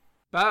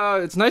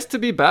It's nice to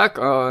be back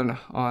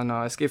on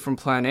Escape from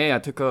Plan A. I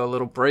took a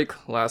little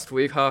break last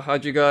week.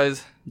 How'd you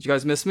guys? Did you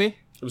guys miss me?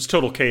 It was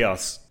total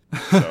chaos.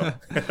 So.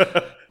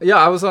 Yeah,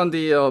 I was on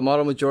the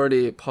Model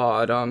Majority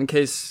pod. In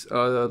case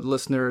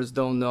listeners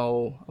don't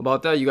know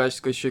about that, you guys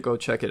should go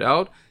check it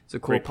out. It's a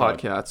cool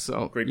podcast.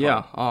 So Great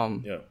yeah,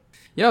 pod.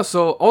 yeah.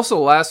 So also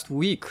last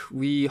week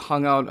we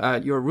hung out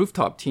at your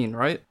rooftop teen,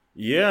 right?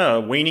 Yeah,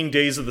 waning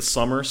days of the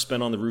summer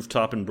spent on the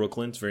rooftop in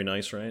Brooklyn. It's very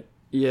nice, right?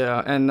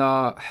 Yeah, and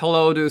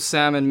hello to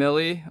Sam and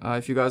Millie.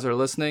 If you guys are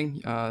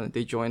listening,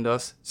 they joined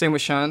us. Same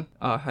with Shan.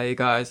 Hey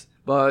guys.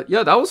 But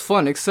yeah, that was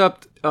fun,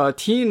 except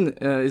Teen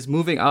is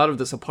moving out of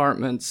this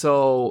apartment,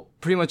 so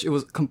pretty much it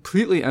was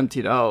completely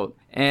emptied out.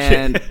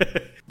 And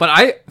but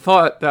I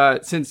thought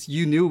that since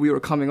you knew we were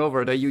coming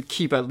over, that you'd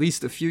keep at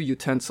least a few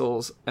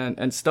utensils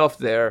and stuff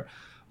there.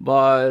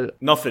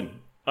 But nothing.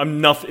 I'm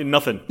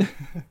nothing.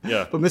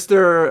 Yeah. But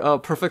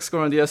Mr. Perfect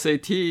Score on the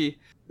SAT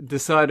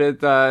decided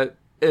that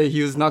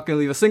he was not going to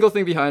leave a single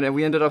thing behind, and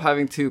we ended up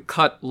having to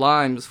cut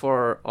limes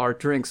for our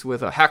drinks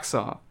with a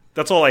hacksaw.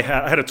 That's all I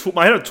had. I had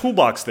a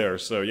toolbox there,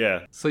 so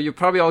yeah. So you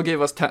probably all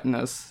gave us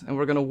tetanus, and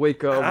we're going to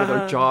wake up with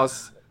our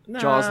jaws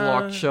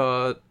locked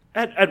shut.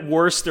 At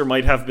worst, there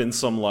might have been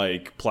some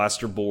like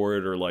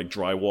plasterboard or like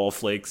drywall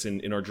flakes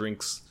in our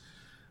drinks,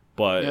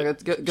 but yeah,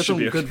 get some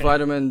good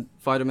vitamin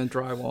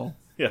drywall.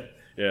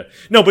 Yeah.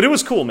 No, but it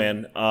was cool,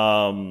 man.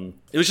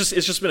 It's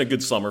just been a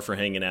good summer for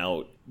hanging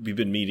out. We've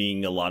been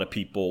meeting a lot of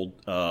people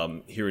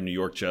here in New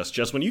York.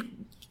 Jess, when you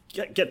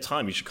get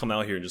time, you should come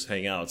out here and just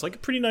hang out. It's like a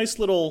pretty nice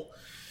little,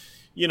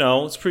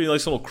 it's a pretty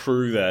nice little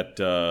crew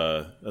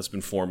that's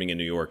been forming in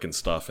New York and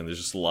stuff. And there's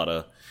just a lot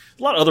of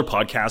other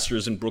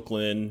podcasters in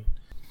Brooklyn.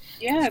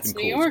 Yeah, it's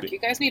New York. You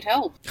guys need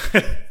help.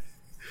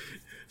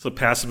 It's a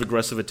passive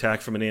aggressive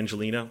attack from an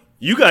Angelino.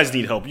 You guys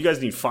need help. You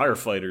guys need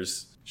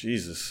firefighters.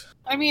 Jesus.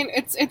 I mean,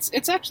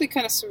 it's actually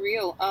kind of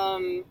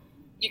surreal.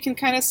 You can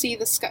kind of see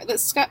the sky. The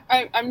sky.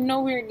 I'm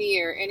nowhere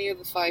near any of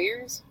the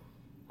fires,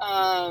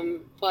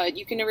 but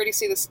you can already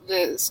see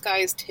the sky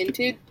is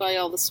tinted by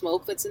all the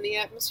smoke that's in the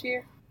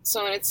atmosphere.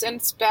 So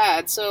it's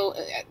bad. So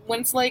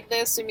when it's like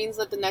this, it means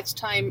that the next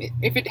time,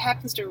 if it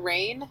happens to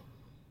rain,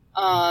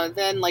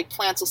 then like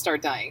plants will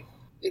start dying.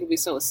 It'll be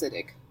so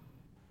acidic.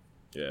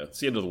 Yeah, it's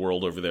the end of the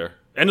world over there.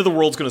 End of the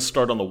world's going to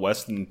start on the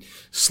west and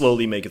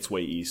slowly make its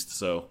way east.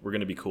 So we're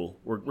going to be cool.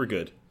 We're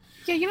good.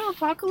 Yeah,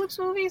 apocalypse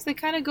movies, they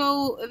kind of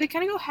go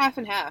half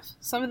and half.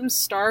 Some of them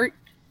start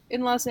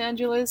in Los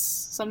Angeles,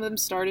 some of them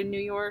start in New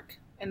York,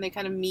 and they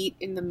kind of meet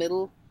in the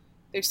middle.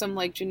 There's some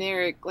like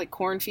generic like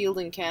cornfield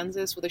in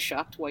Kansas with a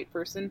shocked white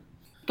person,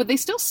 but they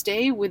still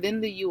stay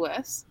within the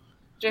U.S.,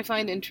 which I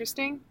find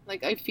interesting.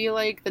 Like I feel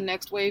like the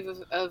next wave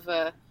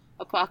of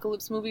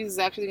apocalypse movies is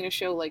actually going to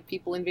show like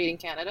people invading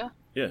Canada.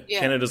 Yeah.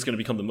 Canada's going to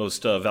become the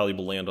most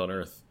valuable land on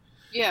Earth.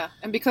 Yeah,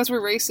 and because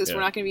we're racist,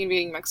 we're not going to be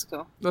invading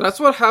Mexico. No, that's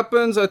what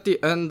happens at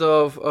the end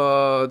of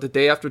The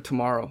Day After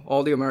Tomorrow.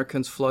 All the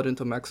Americans flood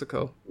into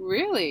Mexico.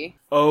 Really?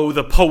 Oh,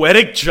 the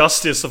poetic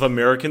justice of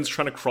Americans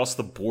trying to cross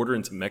the border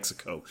into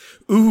Mexico.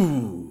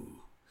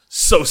 Ooh,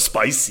 so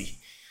spicy.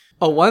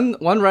 Oh, one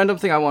random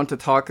thing I want to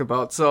talk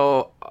about.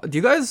 So, do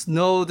you guys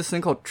know this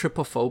thing called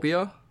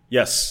trypophobia?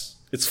 Yes,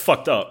 it's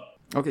fucked up.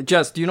 Okay,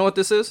 Jess, do you know what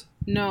this is?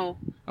 No.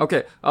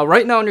 Okay,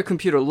 right now on your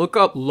computer, look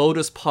up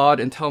Lotus Pod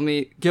and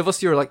give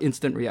us your like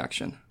instant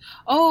reaction.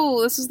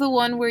 Oh, this is the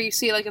one where you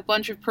see like a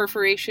bunch of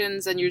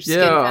perforations and your skin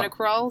kind of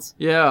crawls?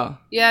 Yeah.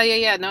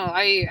 Yeah. No,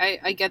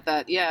 I get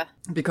that, yeah.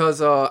 Because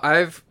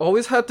I've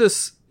always had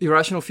this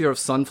irrational fear of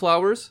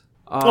sunflowers.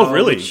 Oh,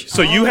 really?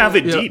 So you have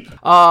it deep.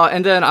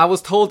 And then I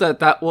was told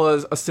that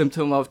was a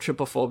symptom of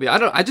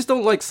trypophobia. I just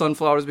don't like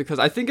sunflowers because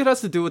I think it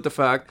has to do with the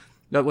fact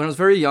that when I was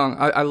very young,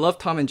 I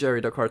loved Tom and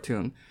Jerry, the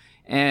cartoon.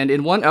 And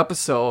in one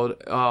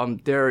episode,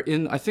 they're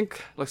in, I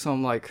think, like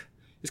some, like,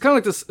 it's kind of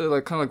like this,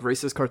 like, kind of like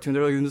racist cartoon.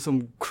 They're like in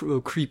some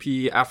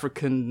creepy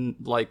African,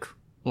 like,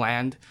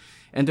 land.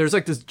 And there's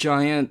like this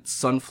giant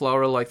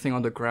sunflower-like thing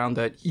on the ground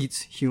that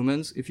eats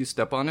humans if you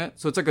step on it.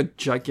 So it's like a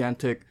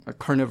gigantic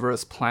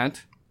carnivorous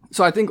plant.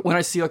 So I think when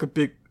I see like a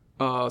big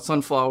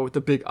sunflower with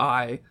a big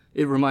eye,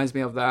 it reminds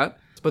me of that.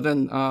 But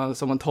then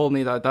someone told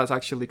me that that's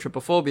actually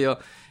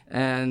trypophobia,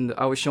 and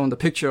I was shown the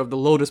picture of the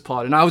lotus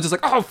pod, and I was just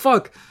like, "Oh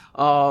fuck!"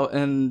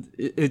 And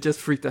it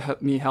just freaked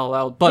me hell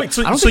out. But wait,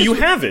 so you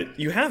have it?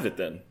 You have it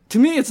then? To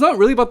me, it's not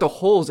really about the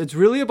holes. It's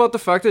really about the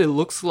fact that it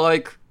looks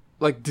like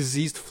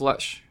diseased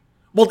flesh.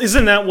 Well,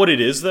 isn't that what it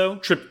is, though?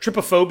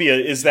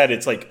 Trypophobia is that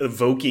it's, like,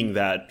 evoking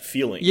that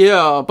feeling.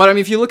 Yeah, but I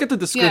mean, if you look at the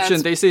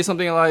description, they say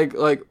something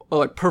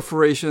like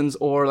perforations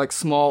or, like,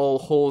 small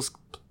holes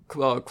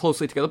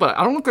closely together. But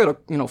I don't look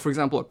at, for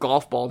example, a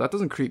golf ball. That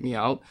doesn't creep me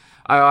out.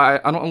 I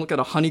don't look at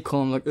a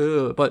honeycomb like,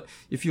 ugh. But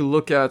if you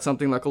look at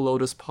something like a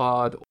lotus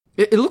pod,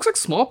 it looks like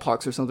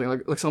smallpox or something,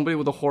 like somebody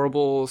with a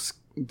horrible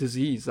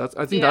disease.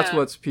 I think that's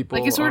what people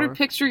like. You sort of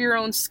picture your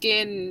own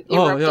skin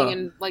erupting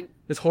in like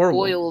it's horrible.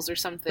 Boils or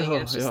something.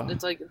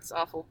 It's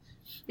awful.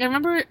 Yeah,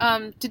 remember?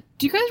 Do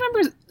you guys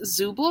remember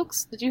Zoo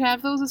Books? Did you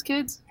have those as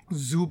kids?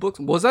 Zoo Books?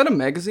 Was that a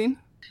magazine?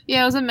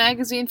 Yeah, it was a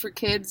magazine for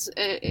kids.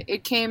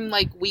 It came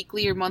like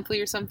weekly or monthly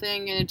or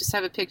something, and it just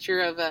have a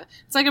picture of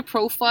it's like a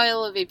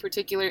profile of a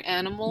particular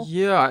animal.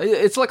 Yeah,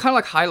 it's like kind of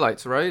like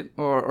highlights, right?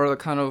 Or the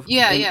kind of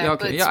Yeah,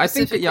 okay, but yeah. I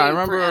think specifically I for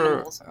remember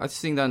animals. I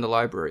seeing that in the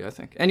library. I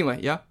think. Anyway,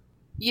 yeah.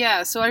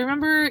 Yeah, so I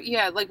remember,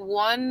 like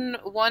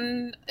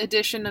one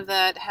edition of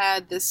that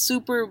had this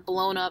super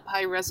blown up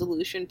high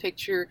resolution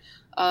picture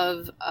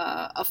of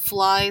a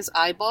fly's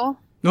eyeball.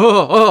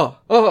 Oh,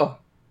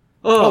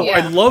 Yeah.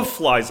 I love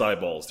flies'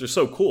 eyeballs. They're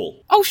so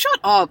cool. Oh, shut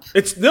up!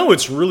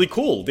 It's really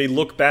cool. They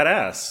look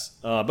badass.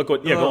 But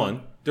go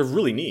on. They're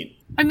really neat.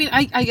 I mean,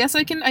 I guess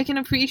I can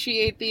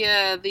appreciate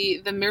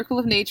the miracle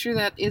of nature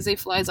that is a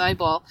fly's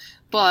eyeball,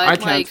 but I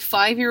can't. like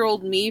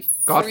 5-year-old me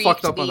Got freaked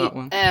fucked up on the that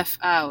one. F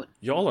out.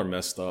 Y'all are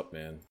messed up,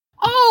 man.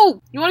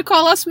 Oh, you want to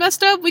call us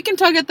messed up? We can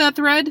tug at that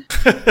thread.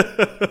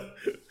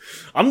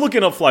 I'm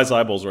looking up flies'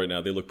 eyeballs right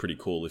now. They look pretty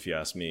cool, if you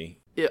ask me.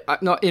 Yeah,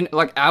 no, in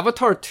like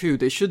Avatar 2,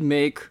 they should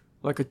make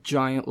like a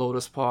giant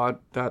lotus pod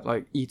that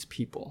like eats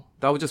people.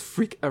 That would just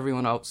freak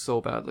everyone out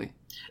so badly.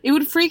 It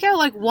would freak out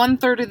like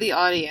 1/3 of the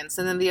audience,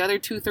 and then the other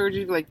 2/3 would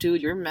be like,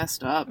 "Dude, you're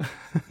messed up."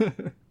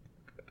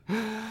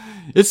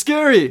 It's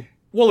scary.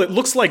 Well, it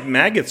looks like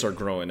maggots are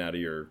growing out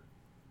of your,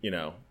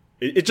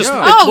 It just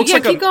Yeah. it Oh, looks yeah,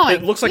 like keep going.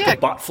 It looks like Yeah. a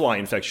botfly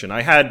infection.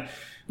 I had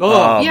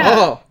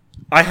Yeah.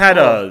 I had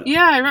a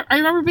Yeah, I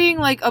remember being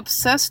like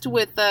obsessed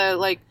with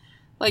like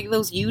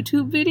those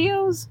YouTube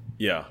videos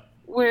yeah.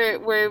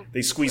 where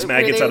They squeeze where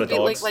maggots they out would of be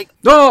dogs. like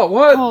Oh,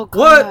 what? Oh, What?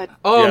 God.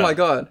 Oh Yeah. my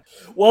god.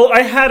 Well,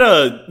 I had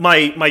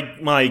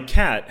my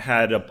cat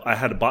had a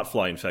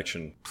botfly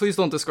infection. Please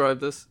don't describe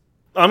this.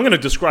 I'm going to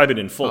describe it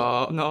in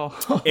full. No.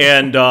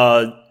 And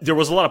there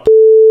was a lot of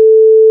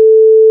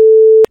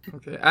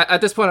Okay.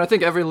 At this point, I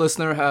think every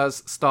listener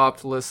has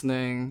stopped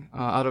listening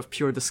out of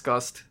pure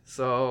disgust.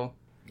 So.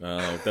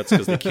 that's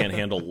because they can't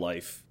handle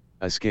life.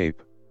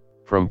 Escape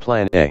from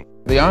Plan A.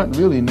 They aren't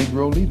really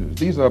Negro leaders.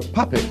 These are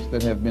puppets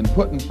that have been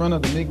put in front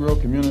of the Negro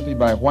community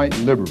by white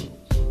liberals.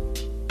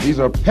 These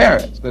are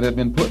parrots that have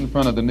been put in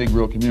front of the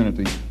Negro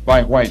community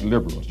by white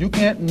liberals. You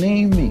can't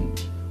name me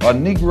a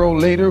Negro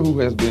leader who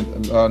has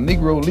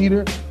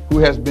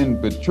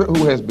been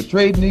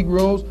betrayed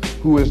Negroes,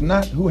 who has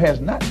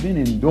not been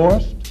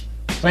endorsed,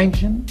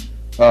 sanctioned,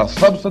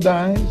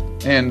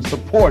 subsidized, and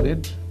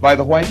supported by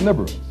the white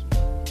liberals.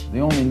 The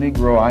only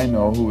Negro I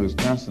know who is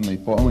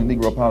only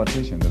Negro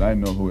politician that I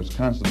know who is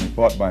constantly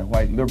fought by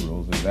white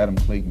liberals is Adam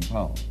Clayton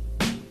Powell.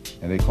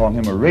 And they call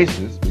him a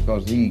racist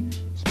because he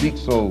speaks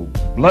so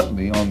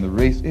bluntly on the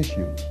race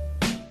issue.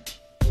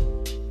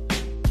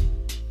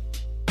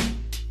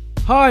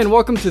 Hi, and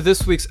welcome to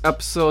this week's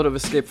episode of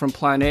Escape from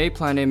Plan A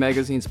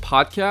Magazine's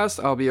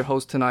podcast. I'll be your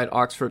host tonight,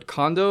 Oxford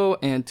Kondo,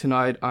 and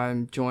tonight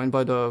I'm joined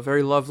by the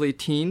very lovely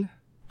Teen.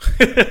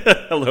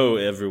 Hello,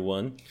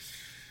 everyone.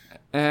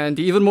 And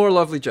the even more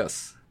lovely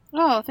Jess.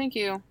 Oh, thank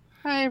you.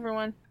 Hi,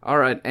 everyone. All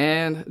right,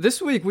 and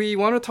this week we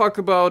want to talk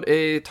about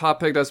a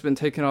topic that's been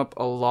taking up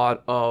a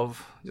lot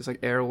of just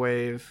like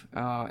airwave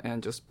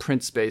and just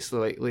print space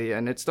lately,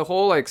 and it's the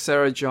whole like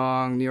Sarah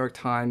Jeong, New York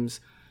Times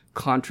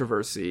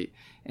controversy.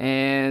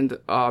 And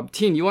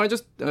Teen, you want to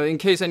just, in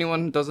case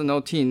anyone doesn't know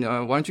Teen,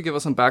 why don't you give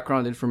us some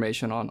background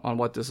information on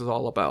what this is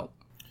all about?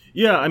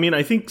 Yeah, I mean,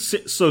 I think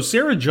so.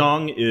 Sarah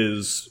Jeong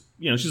is,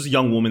 she's a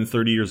young woman,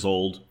 30 years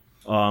old.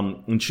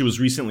 And she was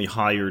recently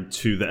hired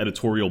to the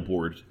editorial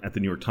board at the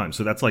New York Times.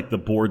 So that's like the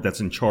board that's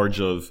in charge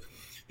of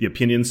the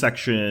opinion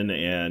section.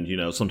 And,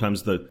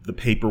 sometimes the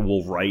paper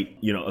will write,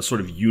 a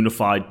sort of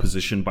unified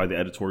position by the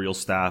editorial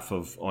staff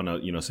on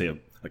a, say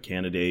a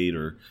candidate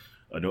or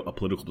a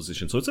political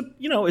position. So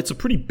it's a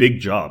pretty big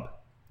job,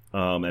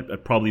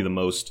 at probably the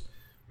most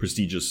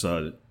prestigious,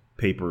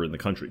 paper in the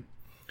country.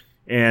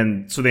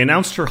 And so they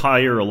announced her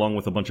hire along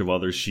with a bunch of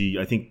others. She,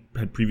 I think,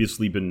 had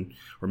previously been,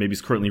 or maybe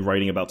is currently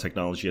writing about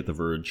technology at The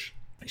Verge.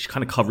 She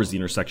kind of covers the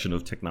intersection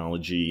of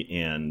technology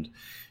and,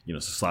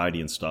 society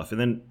and stuff. And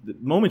then the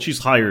moment she's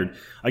hired,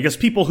 I guess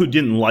people who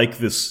didn't like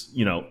this,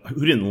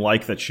 who didn't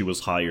like that she was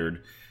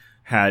hired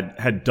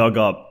had dug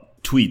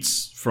up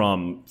tweets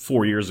from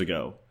 4 years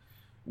ago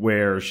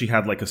where she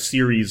had like a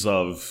series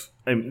of,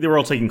 they were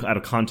all taken out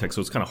of context,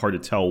 so it's kind of hard to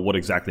tell what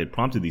exactly had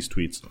prompted these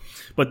tweets.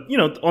 But,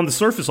 on the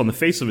surface, on the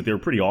face of it, they were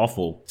pretty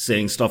awful,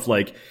 saying stuff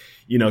like,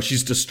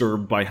 she's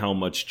disturbed by how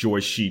much joy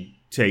she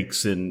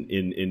takes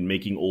in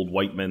making old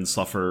white men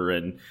suffer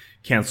and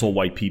cancel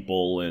white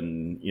people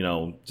and,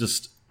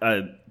 just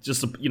a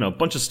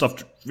bunch of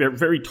stuff very,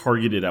 very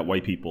targeted at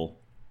white people.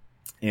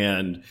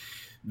 And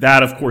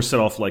that, of course, set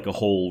off like a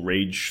whole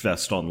rage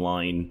fest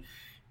online.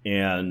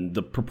 And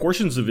the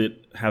proportions of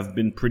it have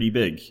been pretty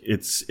big.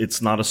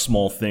 It's not a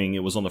small thing.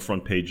 It was on the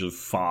front page of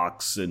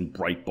Fox and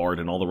Breitbart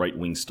and all the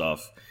right-wing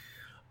stuff.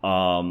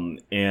 And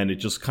it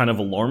just kind of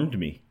alarmed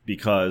me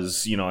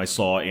because, I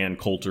saw Ann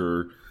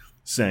Coulter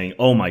saying,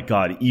 oh my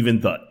God, even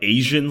the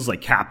Asians,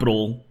 like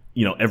capital,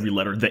 every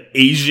letter, the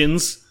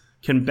Asians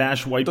can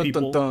bash white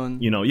people. Dun,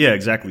 dun. Yeah,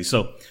 exactly.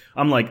 So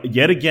I'm like,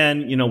 yet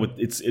again,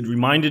 it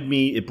reminded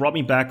me, it brought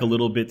me back a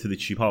little bit to the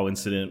Chipao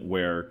incident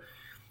where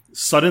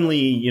suddenly,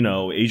 you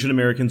know, Asian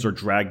Americans are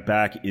dragged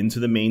back into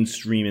the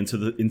mainstream, into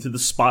the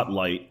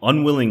spotlight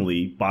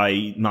unwillingly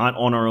by not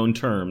on our own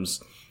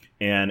terms,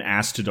 and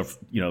asked to,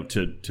 you know,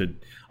 to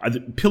either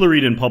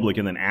pilloried in public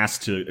and then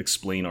asked to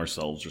explain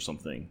ourselves or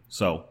something.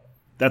 So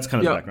that's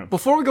kind of the background.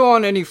 Before we go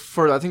on any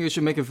further, I think we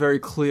should make it very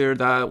clear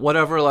that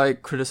whatever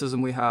like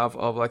criticism we have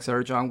of like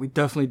Sarah Jong, we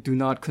definitely do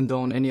not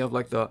condone any of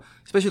like the,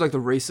 especially like the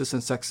racist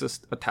and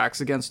sexist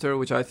attacks against her,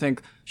 which I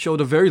think show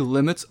the very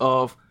limits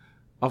of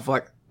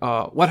like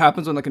what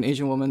happens when like an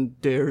Asian woman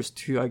dares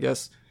to, I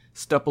guess,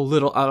 step a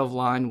little out of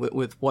line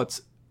with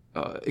what's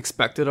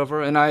expected of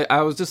her. And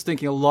I was just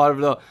thinking a lot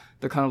of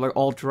the kind of like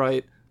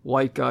alt-right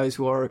white guys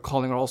who are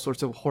calling her all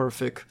sorts of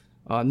horrific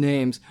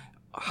names.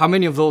 How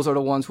many of those are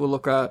the ones who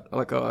look at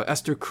like a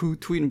Esther Koo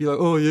tweet and be like,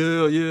 oh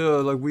yeah,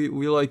 like we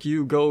like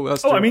you, go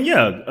Esther. Oh, I mean,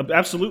 yeah,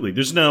 absolutely.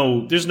 There's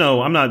no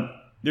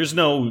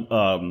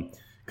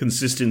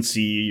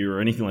consistency or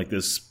anything like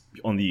this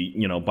on the,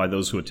 you know, by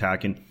those who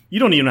attack, and you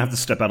don't even have to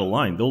step out of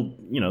line. They'll,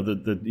 you know,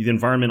 the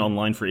environment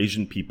online for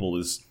Asian people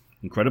is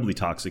incredibly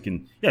toxic,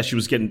 and yeah,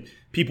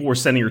 people were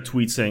sending her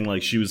tweets saying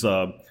like she was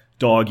a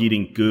dog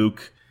eating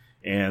gook,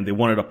 and they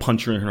wanted to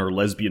punch her in her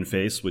lesbian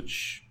face,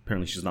 which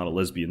apparently she's not a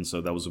lesbian,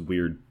 so that was a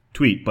weird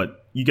tweet,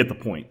 but you get the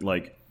point.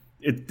 Like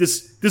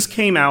this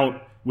came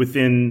out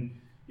in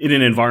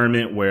an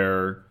environment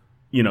where,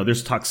 you know,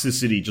 there's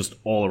toxicity just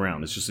all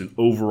around. It's just an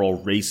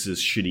overall racist,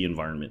 shitty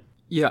environment.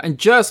 Yeah, and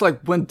just like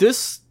when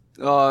this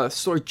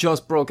story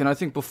just broke, and I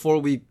think before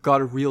we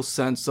got a real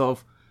sense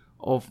of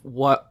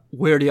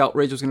where the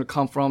outrage was going to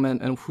come from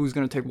and who's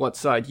going to take what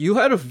side, you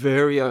had a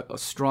very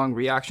strong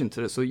reaction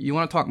to this. So you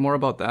want to talk more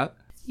about that?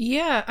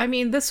 Yeah, I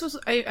mean, this was,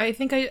 I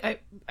think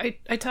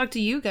I talked to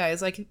you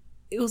guys, like,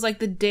 it was like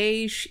the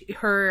day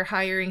her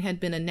hiring had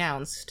been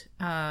announced,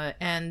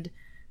 and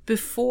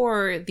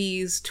before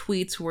these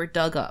tweets were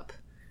dug up,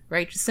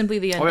 right? Just simply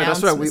the announcement. Oh, yeah,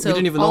 that's right. We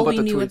didn't even know about the tweets.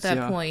 All we knew at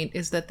that point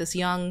is that this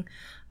young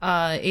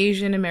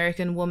Asian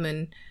American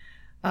woman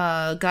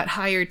got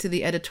hired to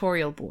the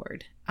editorial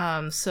board.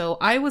 So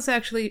I was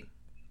actually,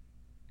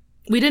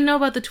 we didn't know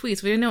about the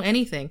tweets. We didn't know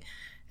anything.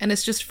 And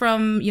it's just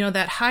from, you know,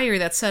 that hire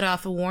that set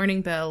off a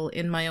warning bell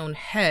in my own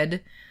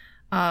head.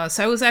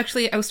 So I was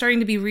starting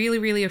to be really,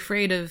 really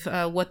afraid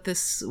of what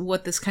this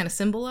kind of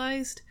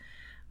symbolized.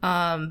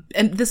 And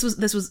this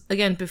was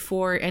again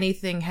before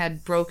anything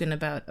had broken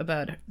about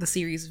the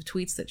series of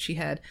tweets that she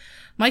had.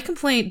 My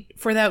complaint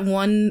for that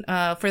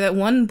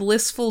one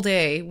blissful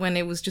day when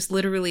it was just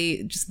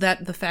literally just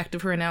the fact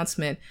of her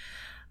announcement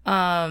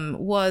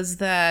was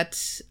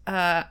that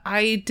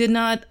I did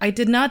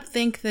not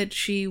think that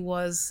she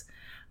was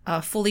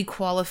fully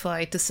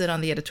qualified to sit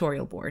on the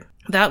editorial board.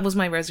 That was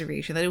my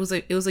reservation. That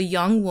it was a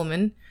young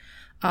woman,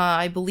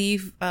 I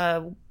believe,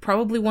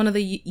 probably one of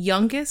the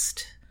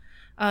youngest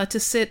to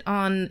sit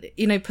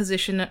in a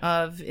position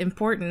of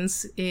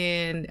importance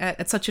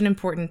at such an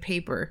important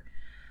paper.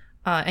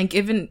 And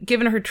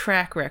given her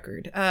track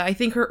record, I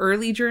think her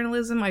early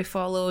journalism I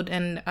followed,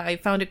 and I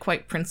found it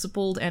quite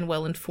principled and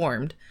well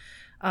informed.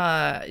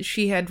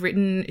 She'd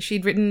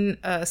written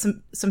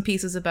some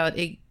pieces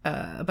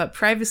about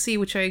privacy,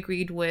 which I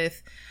agreed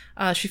with.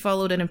 She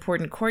followed an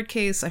important court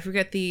case. I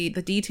forget the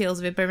details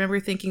of it, but I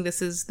remember thinking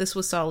this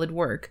was solid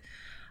work.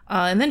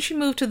 And then she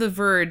moved to The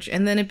Verge,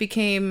 and then it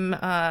became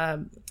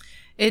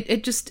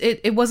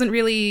it wasn't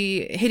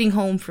really hitting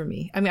home for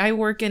me. I mean, I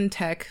work in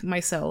tech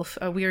myself.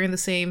 We are in the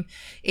same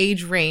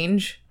age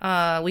range.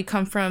 We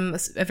come from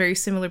a very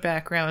similar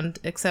background,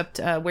 except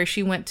where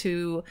she went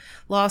to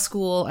law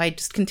school, I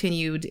just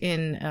continued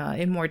in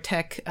more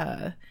tech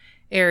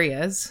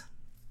areas.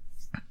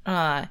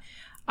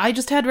 I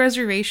just had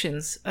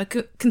reservations,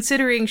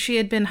 considering she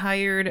had been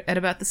hired at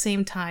about the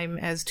same time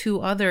as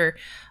two other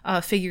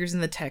figures in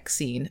the tech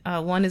scene.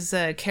 One is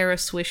Kara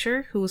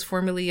Swisher, who was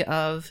formerly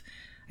of,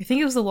 I think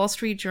it was the Wall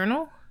Street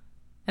Journal,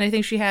 and I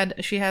think she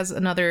has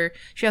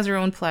her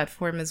own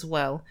platform as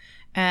well.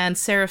 And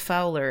Sarah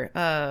Fowler,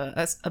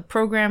 a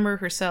programmer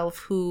herself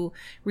who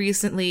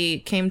recently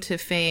came to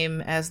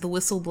fame as the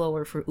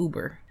whistleblower for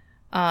Uber.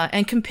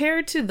 And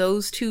compared to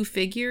those two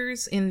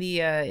figures in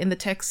the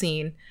tech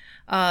scene,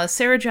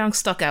 Sarah Jong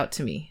stuck out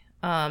to me.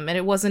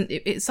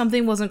 And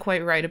something wasn't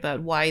quite right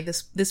about why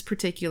this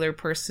particular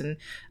person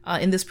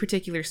in this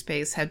particular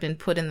space had been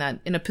put in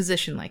a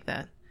position like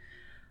that.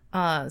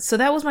 So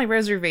that was my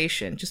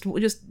reservation.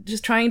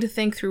 Just trying to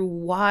think through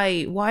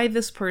why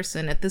this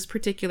person at this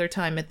particular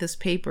time at this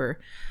paper,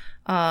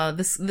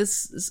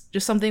 this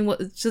just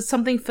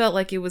something felt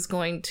like it was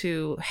going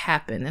to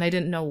happen, and I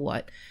didn't know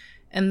what.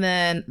 And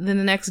then the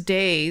next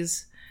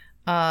days,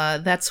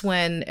 that's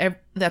when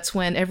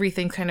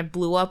everything kind of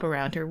blew up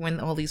around her, when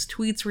all these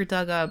tweets were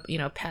dug up, you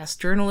know, past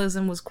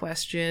journalism was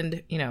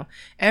questioned, you know,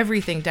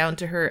 everything down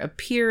to her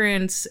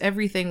appearance,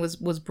 everything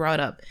was brought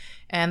up.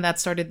 And that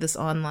started this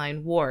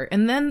online war.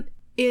 And then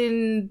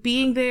in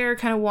being there,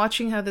 kind of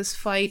watching how this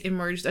fight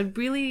emerged,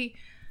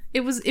 it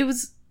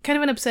was kind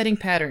of an upsetting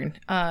pattern,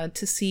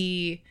 to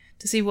see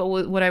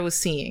what I was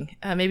seeing.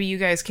 Maybe you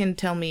guys can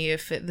tell me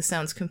if this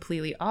sounds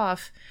completely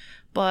off,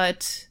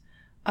 but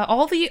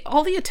all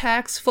the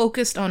attacks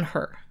focused on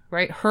her,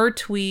 right? Her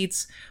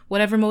tweets,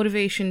 whatever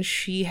motivation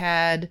she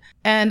had.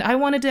 And I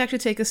wanted to actually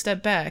take a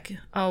step back.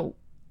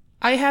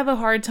 I have a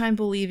hard time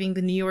believing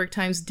the New York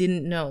Times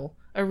didn't know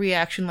a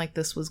reaction like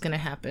this was going to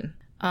happen.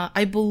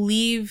 I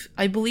believe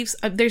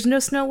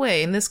there's no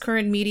way in this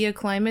current media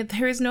climate,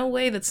 there is no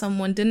way that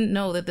someone didn't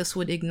know that this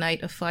would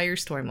ignite a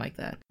firestorm like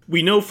that.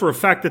 We know for a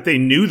fact that they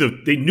knew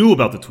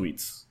about the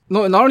tweets.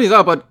 No, not only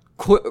that, but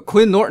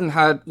Quinn Norton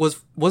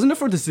wasn't it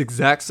for this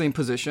exact same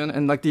position,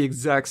 and like the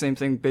exact same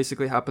thing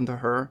basically happened to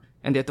her,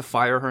 and they had to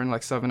fire her in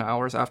like 7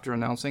 hours after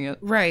announcing it.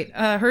 Right.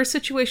 Her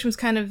situation was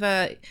kind of,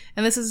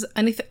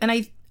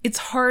 it's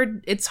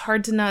hard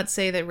to not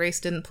say that race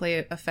didn't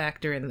play a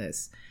factor in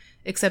this,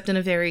 except in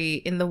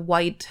the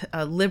white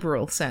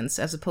liberal sense,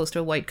 as opposed to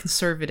a white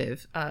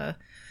conservative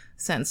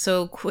sense.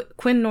 So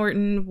Quinn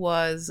Norton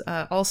was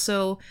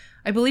also,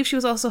 I believe she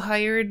was also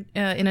hired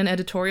in an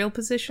editorial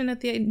position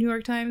at the New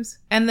York Times.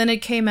 And then it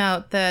came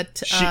out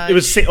that... it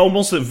was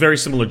almost a very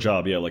similar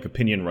job, like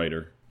opinion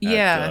writer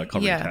at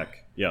covering tech.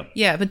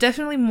 Yeah, but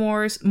definitely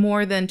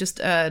more than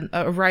just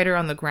a writer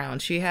on the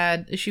ground.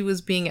 She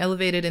was being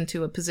elevated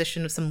into a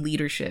position of some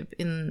leadership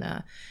in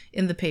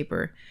the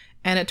paper.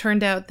 And it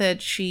turned out that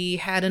she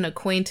had an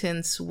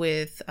acquaintance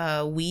with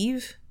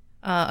Weave,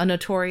 a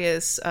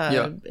notorious,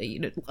 a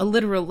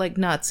literal like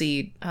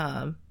Nazi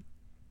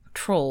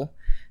troll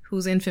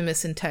who's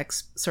infamous in tech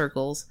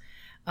circles.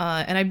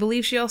 And I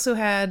believe she also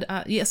had,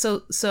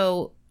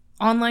 so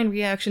online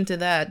reaction to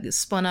that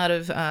spun out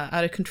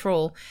of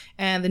control,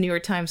 and the New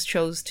York Times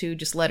chose to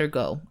just let her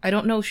go. I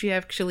don't know if she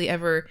actually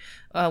ever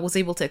was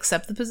able to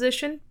accept the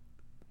position.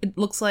 It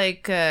looks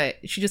like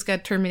she just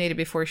got terminated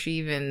before she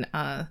even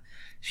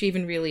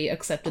really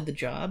accepted the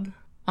job.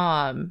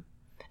 And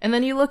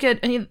then you look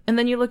at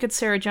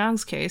Sarah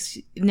Zhang's case.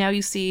 Now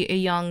you see a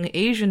young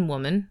Asian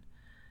woman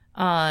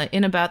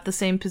in about the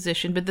same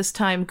position, but this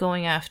time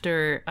going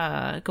after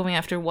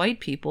white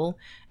people,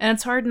 and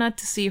it's hard not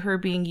to see her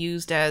being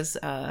used as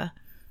a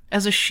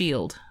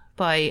shield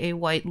by the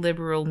white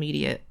liberal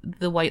media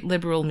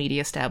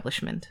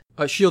establishment.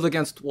 A shield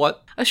against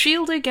what? A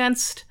shield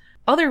against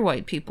other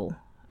white people,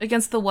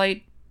 against the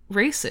white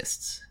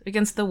racists,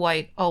 against the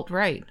white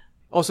alt-right.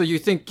 Also, you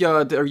think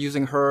they're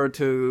using her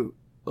to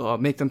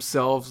make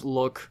themselves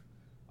look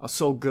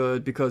so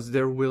good because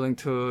they're willing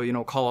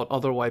to, call out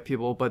other white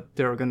people, but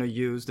they're going to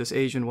use this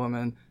Asian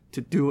woman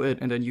to do it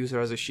and then use her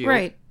as a shield.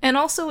 Right. And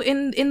also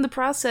in the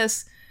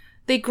process,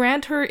 they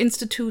grant her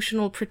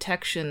institutional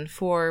protection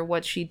for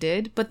what she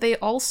did, but they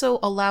also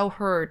allow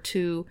her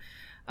to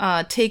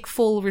take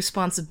full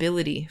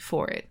responsibility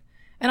for it.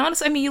 And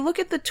honestly, you look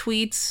at the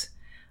tweets.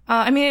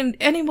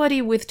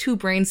 Anybody with 2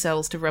 brain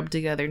cells to rub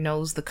together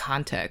knows the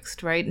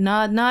context, right?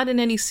 Not in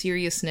any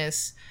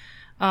seriousness.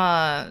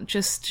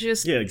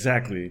 Just yeah,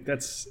 exactly.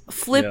 That's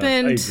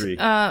flippant. Yeah,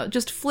 I agree.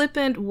 Just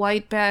flippant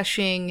white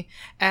bashing,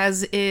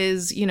 as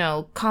is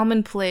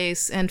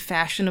commonplace and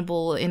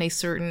fashionable in a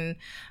certain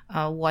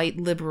white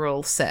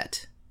liberal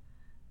set.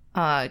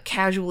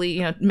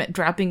 Casually,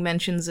 dropping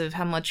mentions of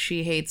how much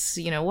she hates,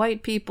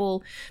 white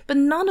people, but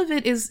none of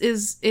it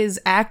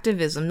is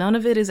activism. None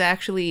of it is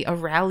actually a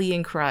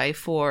rallying cry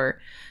for,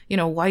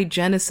 white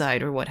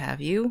genocide or what have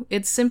you.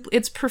 It's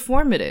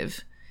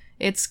performative.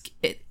 It's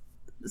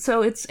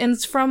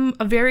from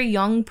a very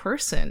young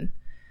person.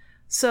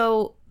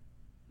 So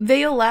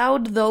they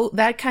allowed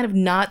that kind of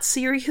not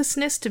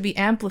seriousness to be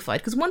amplified,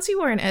 because once you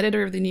are an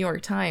editor of the New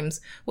York Times,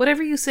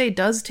 whatever you say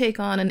does take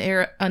on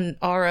an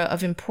aura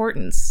of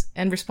importance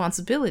and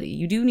responsibility.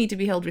 You do need to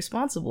be held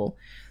responsible.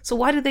 So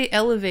why did they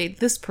elevate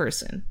this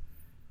person?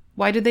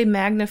 Why did they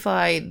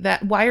magnify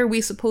that? Why are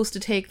we supposed to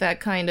take that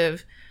kind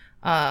of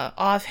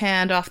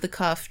offhand, off the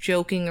cuff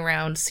joking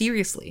around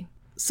seriously?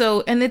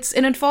 So and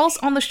it falls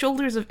on the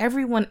shoulders of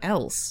everyone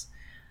else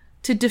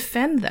to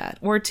defend that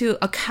or to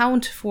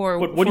account for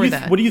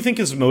that. What do you think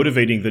is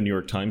motivating the New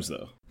York Times,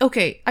 though?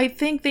 Okay, I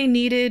think they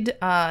needed.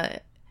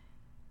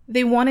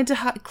 They wanted to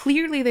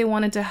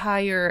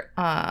hire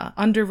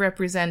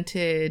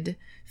underrepresented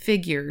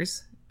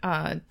figures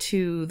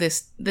to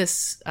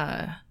this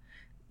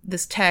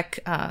tech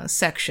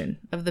section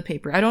of the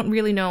paper. I don't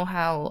really know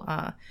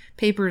how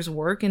papers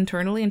work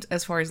internally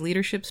as far as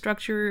leadership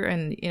structure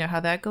and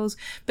how that goes,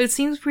 but it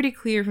seems pretty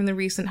clear from the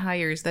recent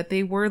hires that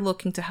they were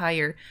looking to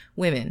hire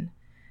women.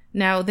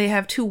 Now they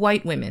have 2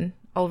 white women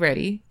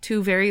already,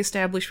 2 very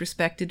established,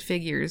 respected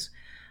figures.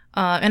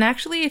 And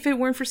actually, if it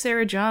weren't for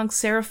Sarah Zhang,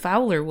 Sarah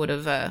Fowler would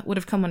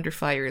have come under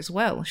fire as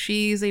well.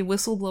 She's a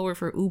whistleblower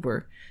for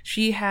Uber.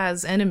 She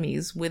has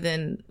enemies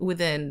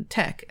within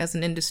tech as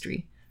an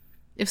industry.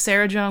 If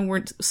Sarah Zhang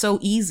weren't so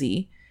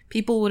easy,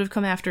 people would have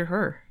come after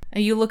her.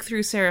 And you look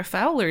through Sarah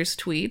Fowler's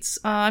tweets,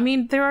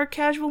 there are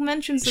casual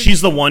mentions of... She's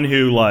the one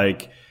who,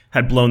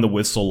 had blown the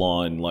whistle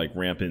on,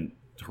 rampant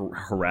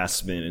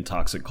harassment and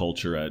toxic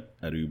culture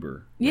at Uber.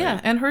 Right?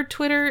 Yeah, and her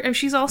Twitter...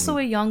 she's also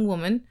a young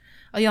woman,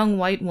 a young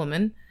white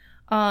woman,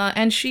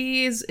 and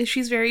she's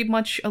very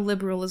much a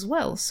liberal as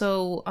well.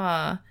 So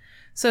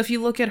So if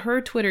you look at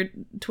her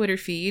Twitter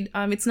feed,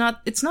 it's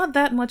not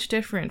that much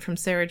different from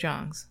Sarah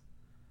Jeong's.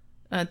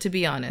 To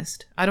be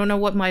honest, I don't know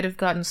what might have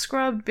gotten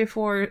scrubbed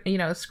before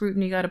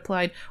scrutiny got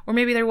applied, or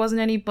maybe there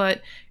wasn't any.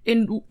 But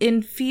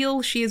in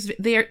feel,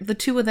 the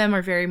two of them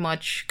are very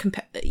much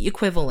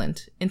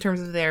equivalent in terms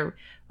of their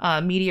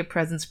media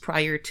presence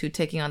prior to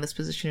taking on this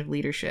position of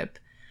leadership.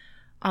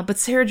 But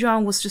Sarah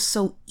Jeong was just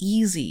so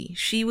easy.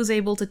 She was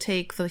able to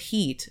take the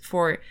heat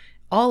for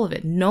all of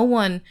it. No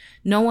one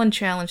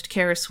challenged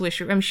Kara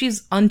Swisher. I mean,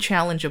 she's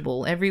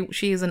unchallengeable.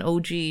 She is an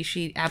OG.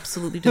 She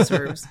absolutely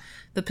deserves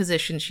the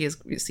position she has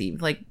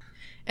received.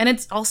 And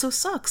it also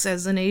sucks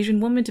as an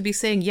Asian woman to be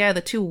saying, yeah, the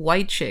two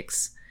white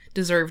chicks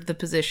deserved the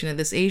position and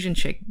this Asian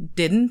chick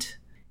didn't.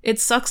 It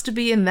sucks to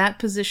be in that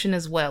position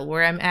as well,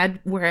 where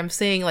I'm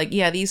saying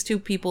yeah, these two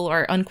people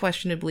are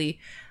unquestionably,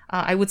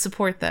 I would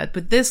support that,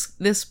 but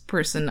this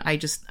person, I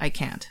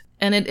can't.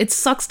 And it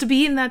sucks to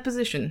be in that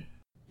position.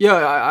 Yeah,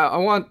 I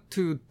want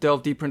to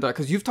delve deeper into that,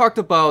 because you've talked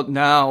about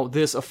now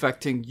this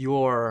affecting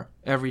your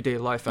everyday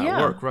life at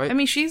work, right? I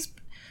mean,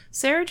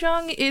 Sarah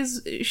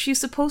Jeong she's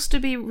supposed to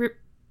be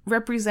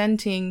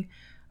representing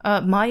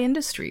my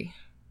industry,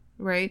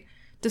 right?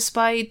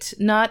 Despite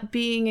not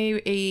being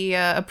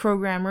a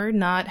programmer,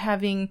 not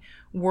having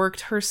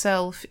worked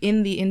herself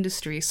in the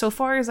industry. So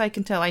far as I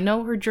can tell, I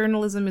know her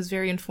journalism is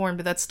very informed,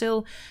 but that's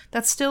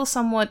still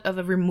somewhat of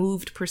a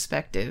removed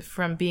perspective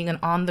from being an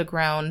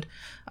on-the-ground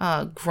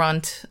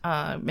grunt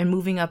and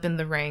moving up in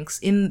the ranks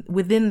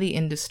within the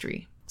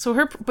industry.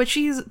 So but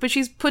she's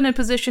put in a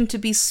position to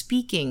be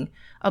speaking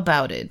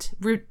about it,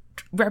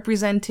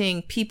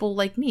 representing people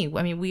like me.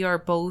 I mean, we're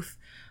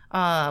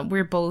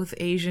both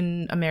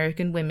Asian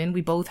American women.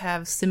 We both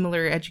have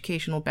similar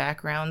educational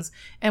backgrounds,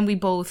 and we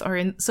both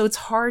are so it's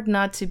hard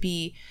not to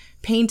be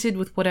painted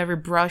with whatever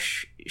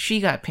brush she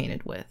got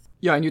painted with.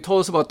 Yeah, and you told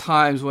us about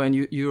times when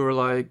you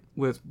were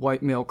with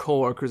white male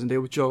coworkers and they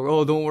would joke,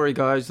 "Oh, don't worry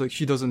guys,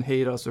 she doesn't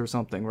hate us" or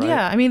something, right?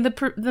 Yeah, I mean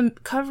the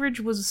coverage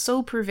was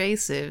so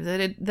pervasive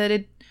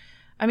that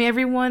I mean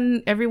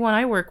everyone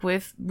I work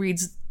with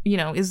reads,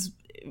 is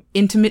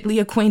intimately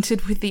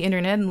acquainted with the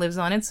internet and lives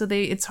on it, so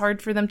it's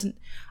hard for them to,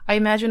 I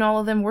imagine all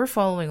of them were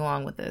following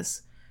along with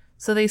this.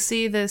 So they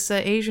see this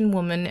Asian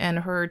woman and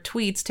her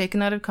tweets taken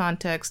out of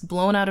context,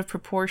 blown out of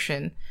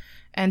proportion,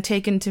 and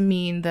taken to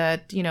mean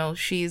that,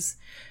 she's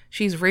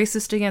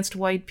racist against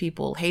white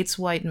people, hates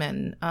white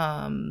men,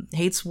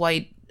 hates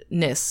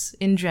whiteness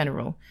in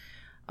general.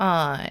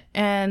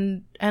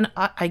 And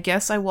I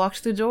guess I walked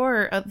through the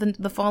door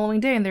the following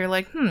day and they're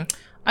like,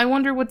 I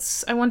wonder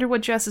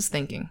what Jess is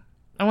thinking.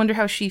 I wonder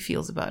how she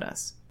feels about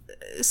us.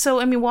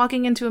 So, I mean,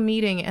 walking into a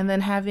meeting and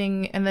then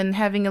having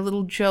a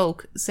little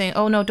joke saying,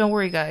 "Oh no, don't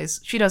worry guys,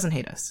 she doesn't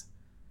hate us."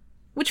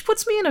 Which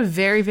puts me in a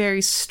very,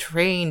 very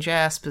strange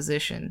ass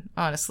position,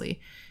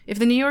 honestly. If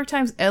the New York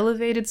Times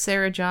elevated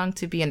Sarah Jeong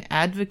to be an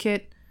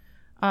advocate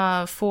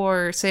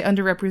for, say,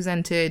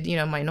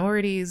 underrepresented,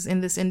 minorities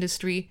in this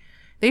industry,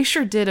 they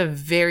sure did a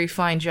very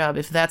fine job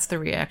if that's the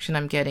reaction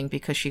I'm getting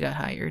because she got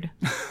hired.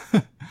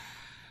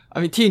 I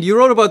mean, Teen, you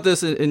wrote about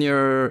this in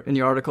your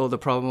article, The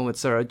Problem with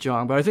Sarah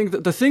Jeong, but I think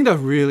the thing that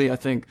really,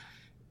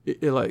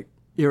 it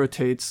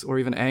irritates or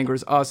even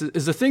angers us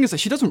is the thing is that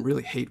she doesn't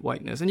really hate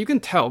whiteness. And you can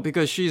tell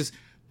because she's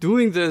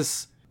doing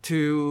this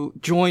to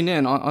join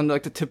in on the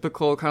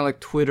typical kind of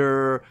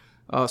Twitter,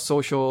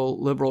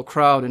 social liberal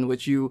crowd in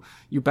which you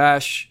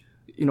bash,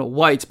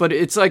 whites, but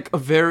it's a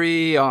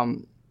very,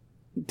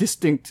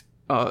 distinct,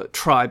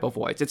 tribe of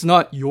whites. It's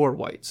not your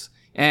whites.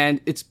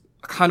 And it's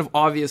kind of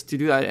obvious to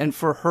do that. And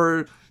for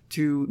her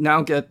to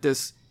now get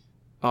this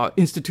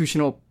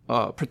institutional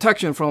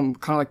protection from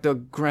kind of the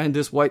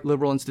grandest white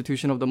liberal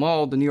institution of them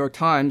all, the New York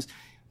Times,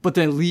 but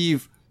then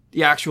leave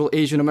the actual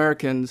Asian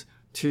Americans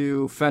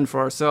to fend for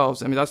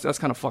ourselves. I mean, that's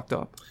kind of fucked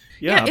up.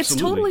 Yeah, it's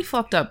totally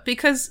fucked up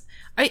because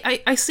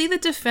I see the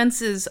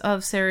defenses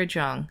of Sarah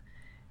Jeong,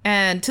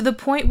 and to the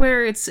point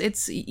where it's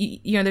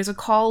there's a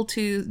call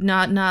to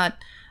not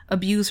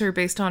abuse her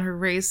based on her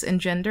race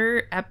and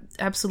gender.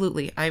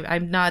 Absolutely.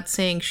 I'm not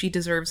saying she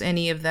deserves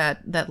any of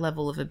that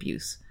level of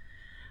abuse.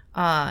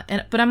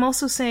 But I'm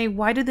also saying,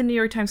 why did the New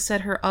York Times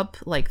set her up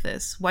like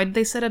this? Why did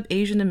they set up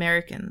Asian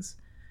Americans?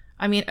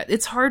 I mean,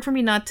 it's hard for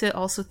me not to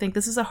also think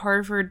this is a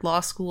Harvard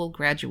Law School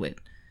graduate.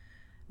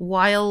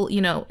 While,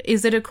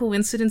 is it a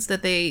coincidence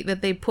that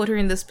they put her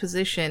in this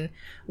position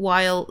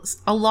while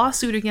a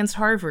lawsuit against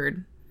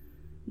Harvard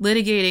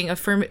litigating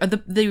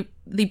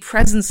the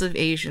presence of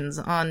Asians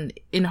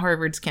in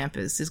Harvard's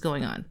campus is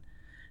going on,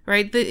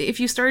 right? If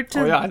you start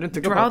to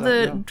draw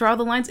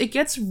the lines, it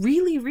gets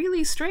really,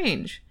 really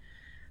strange.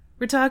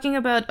 We're talking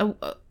about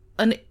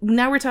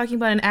now we're talking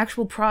about an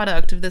actual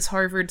product of this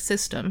Harvard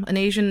system, an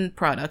Asian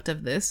product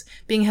of this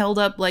being held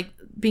up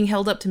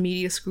to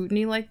media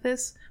scrutiny like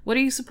this. What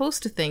are you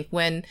supposed to think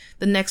when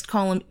the next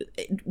column,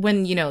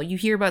 when you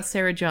hear about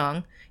Sarah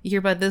Jeong, you hear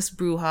about this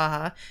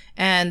brouhaha,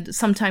 and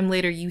sometime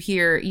later you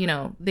hear,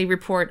 they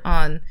report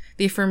on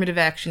the affirmative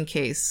action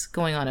case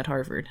going on at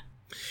Harvard.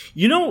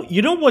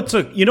 What's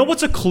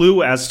a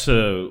clue as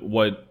to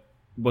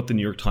what the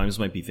New York Times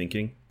might be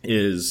thinking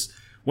is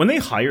When they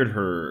hired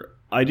her,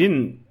 I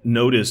didn't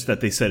notice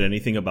that they said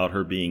anything about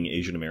her being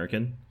Asian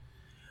American.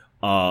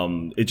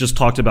 It just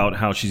talked about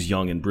how she's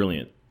young and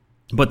brilliant.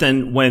 But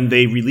then when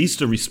they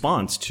released a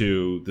response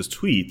to this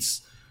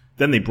tweets,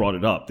 then they brought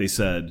it up. They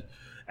said,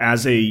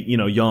 as a,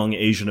 young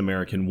Asian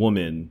American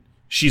woman,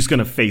 she's going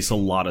to face a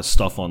lot of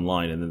stuff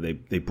online. And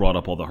then they brought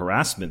up all the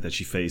harassment that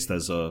she faced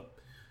as a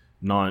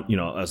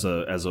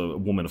as a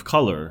woman of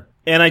color.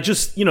 And I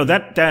just,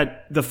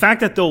 that the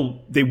fact that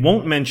they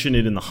won't mention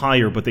it in the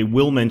hire, but they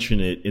will mention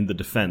it in the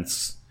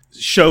defense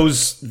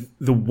shows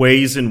the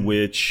ways in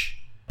which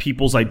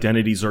people's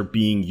identities are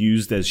being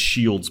used as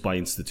shields by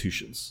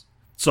institutions.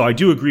 So I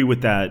do agree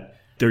with that.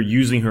 They're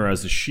using her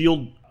as a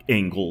shield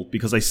angle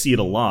because I see it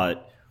a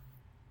lot.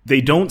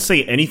 They don't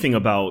say anything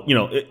about,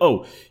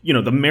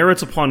 the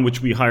merits upon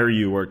which we hire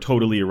you are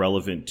totally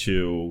irrelevant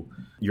to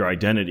your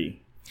identity.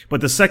 But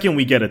the second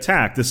we get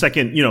attacked, the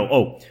second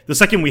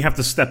we have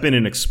to step in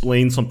and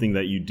explain something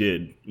that you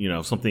did,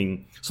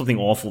 something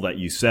awful that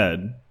you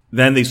said,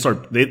 then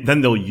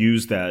then they'll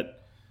use the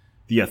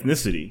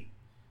ethnicity,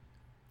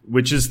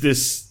 which is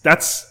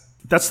that's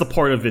the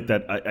part of it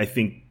that I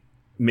think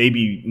may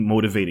be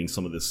motivating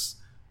some of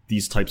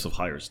these types of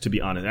hires, to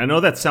be honest. I know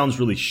that sounds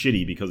really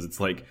shitty because it's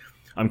like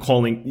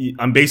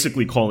I'm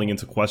basically calling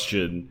into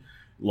question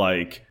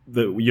like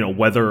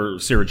whether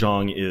Sarah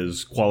Jeong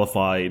is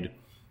qualified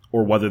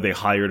or whether they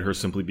hired her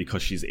simply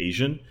because she's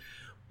Asian.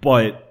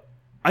 But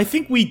I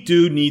think we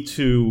do need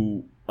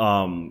to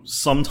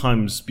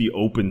sometimes be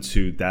open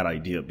to that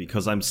idea,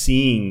 because I'm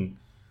seeing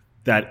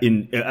that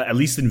at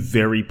least in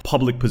very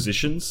public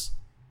positions,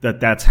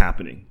 that's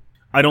happening.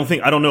 I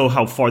don't know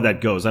how far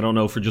that goes. I don't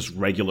know for just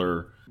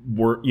regular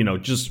work,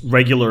 just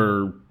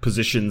regular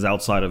positions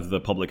outside of the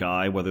public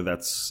eye, whether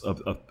that's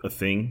a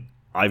thing.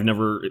 I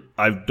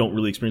don't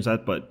really experience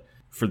that, but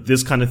for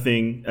this kind of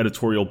thing,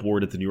 editorial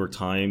board at the New York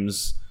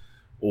Times,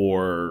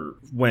 or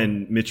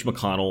when Mitch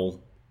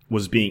McConnell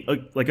was being,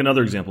 like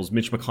another example is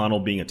Mitch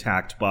McConnell being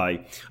attacked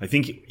by, I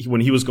think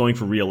when he was going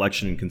for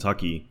re-election in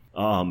Kentucky,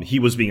 he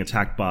was being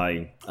attacked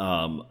by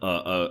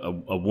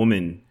a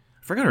woman,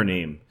 I forgot her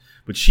name,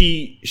 but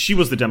she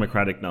was the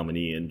Democratic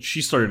nominee, and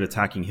she started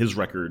attacking his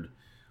record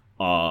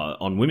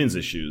on women's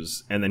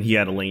issues, and then he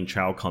had Elaine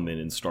Chao come in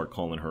and start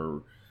calling her,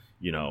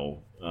 a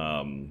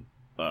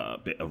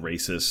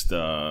racist,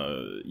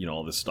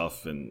 all this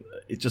stuff, and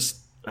it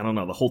just, I don't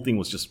know, the whole thing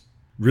was just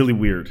really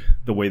weird,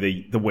 the way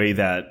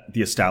that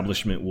the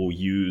establishment will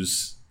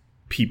use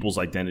people's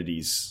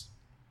identities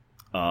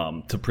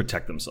to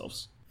protect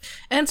themselves.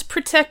 And it's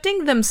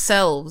protecting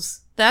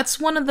themselves. That's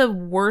one of the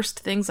worst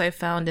things I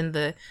found in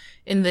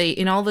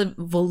all the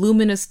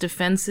voluminous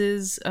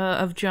defenses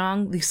of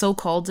Jeong, the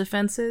so-called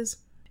defenses.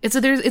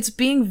 It's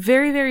being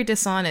very, very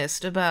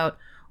dishonest about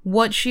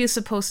what she is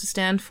supposed to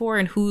stand for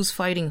and who's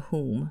fighting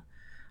whom.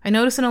 I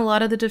notice in a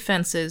lot of the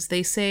defenses,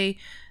 they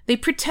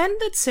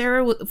pretend that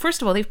Sarah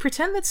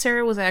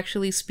was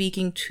actually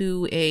speaking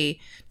to a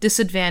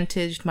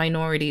disadvantaged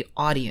minority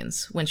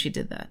audience when she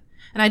did that.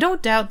 And I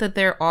don't doubt that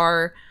there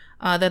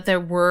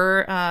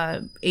were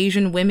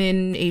Asian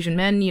women, Asian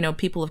men,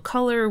 people of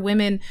color,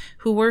 women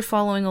who were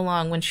following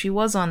along when she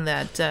was on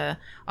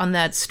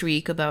that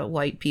streak about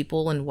white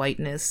people and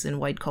whiteness and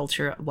white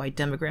culture, white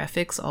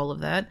demographics, all of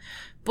that.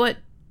 But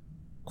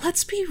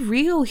let's be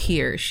real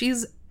here.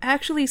 She's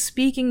actually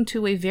speaking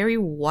to a very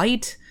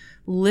white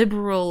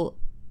liberal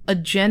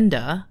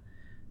agenda,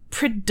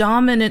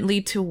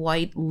 predominantly to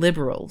white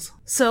liberals.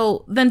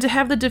 So then to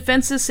have the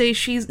defenses say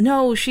she's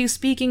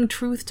speaking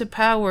truth to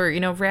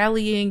power,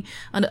 rallying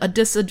a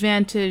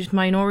disadvantaged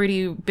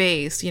minority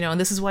base,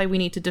 and this is why we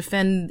need to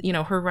defend,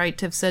 her right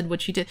to have said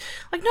what she did.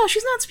 Like, no,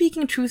 she's not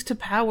speaking truth to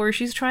power.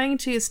 She's trying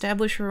to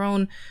establish her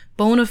own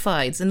bona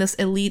fides in this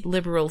elite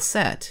liberal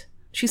set.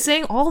 She's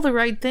saying all the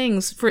right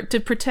things to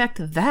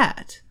protect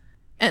that.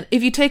 And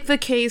if you take the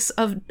case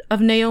of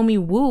Naomi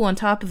Wu on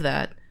top of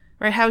that,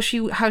 right, how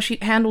she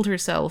handled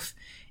herself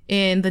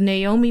in the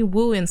Naomi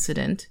Wu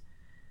incident,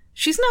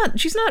 she's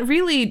not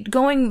really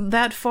going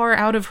that far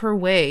out of her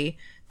way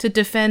to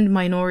defend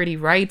minority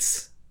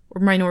rights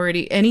or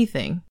minority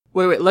anything.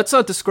 Wait, let's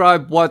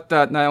describe what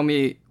that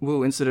Naomi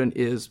Wu incident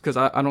is, because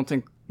I don't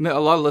think a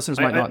lot of listeners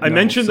might not know. I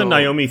mentioned the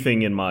Naomi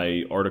thing in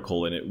my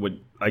article, and it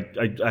would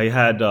I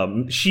had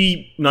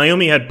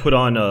Naomi had put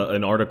on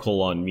an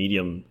article on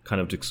Medium,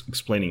 kind of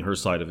explaining her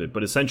side of it,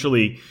 but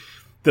essentially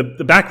the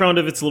background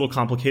of it's a little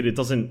complicated. It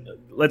doesn't.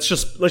 Let's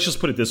just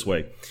put it this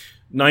way.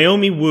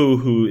 Naomi Wu,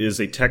 who is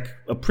a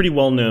pretty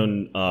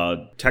well-known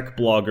tech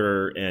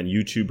blogger and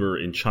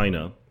YouTuber in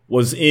China,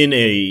 was in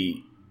a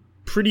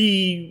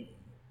pretty,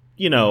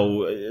 she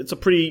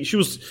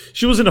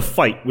was in a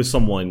fight with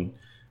someone.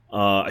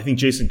 I think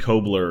Jason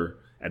Kobler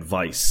at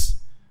Vice,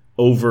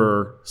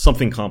 over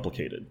something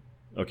complicated.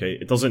 Okay,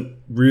 it doesn't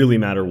really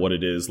matter what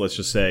it is. Let's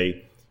just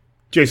say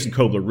Jason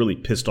Kobler really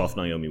pissed off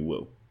Naomi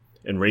Wu,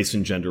 and race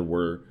and gender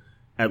were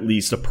at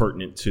least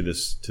appurtenant to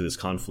this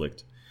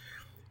conflict.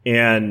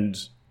 And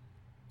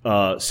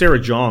Sarah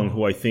Jeong,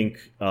 who I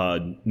think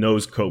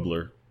knows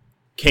Kobler,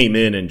 came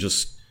in and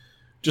just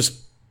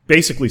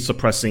basically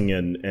suppressing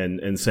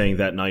and saying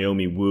that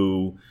Naomi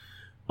Wu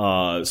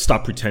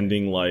stop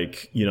pretending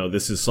like, you know,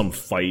 this is some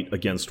fight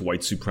against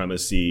white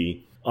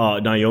supremacy.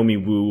 Naomi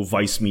Wu,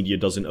 Vice Media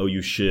doesn't owe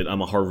you shit.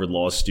 I'm a Harvard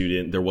law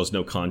student. There was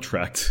no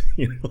contract.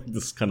 You know, like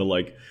this kind of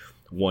like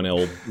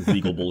 1L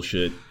legal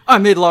bullshit. I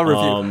made law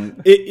review.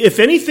 If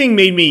anything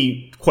made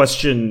me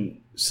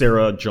question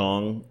Sarah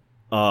Zhang,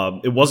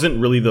 it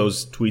wasn't really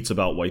those tweets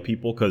about white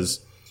people,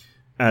 because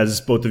as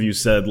both of you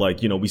said,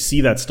 like, you know, we see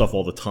that stuff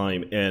all the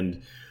time,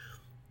 and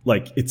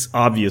like it's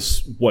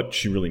obvious what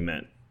she really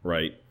meant,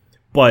 right?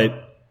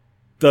 But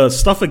the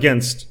stuff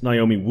against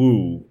Naomi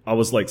Wu, I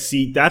was like,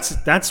 see, that's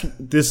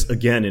this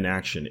again in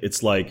action.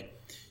 It's like,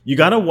 you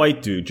got a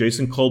white dude,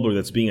 Jason Kobler,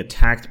 that's being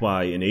attacked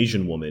by an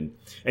Asian woman,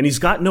 and he's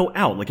got no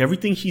out. Like,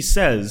 everything he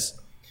says,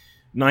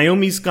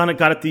 Naomi's got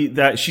at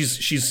that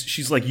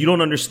she's like, you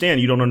don't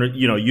understand. You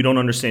don't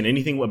understand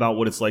anything about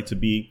what it's like to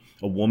be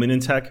a woman in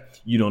tech.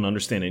 You don't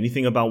understand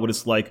anything about what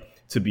it's like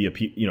to be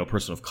a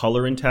person of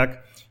color in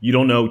tech. You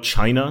don't know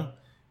China.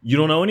 You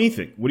don't know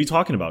anything. What are you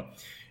talking about?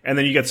 And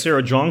then you get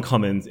Sarah Zhang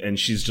coming, and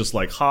she's just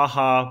like, ha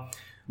ha,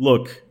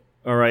 look,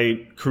 all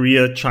right,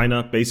 Korea,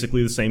 China,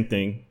 basically the same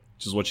thing,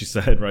 which is what she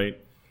said, right?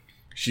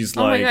 She's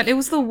like... Oh my God, it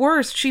was the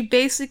worst. She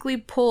basically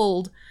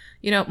pulled,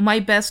 you know,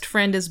 my best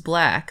friend is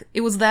black.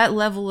 It was that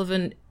level of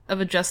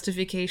a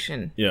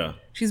justification. Yeah.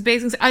 She's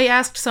basically... I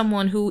asked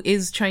someone who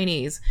is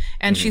Chinese,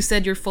 and she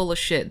said, you're full of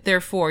shit,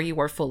 therefore you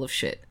are full of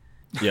shit.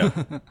 Yeah,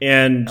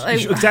 and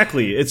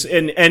exactly. It's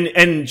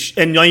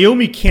and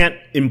Naomi can't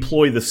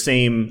employ the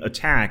same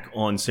attack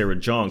on Sarah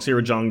Zhang.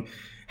 Sarah Zhang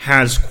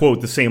has, quote,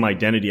 the same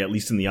identity, at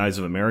least in the eyes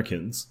of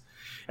Americans.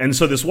 And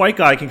so this white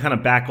guy can kind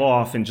of back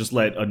off and just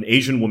let an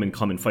Asian woman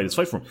come and fight his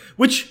fight for him,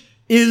 which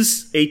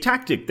is a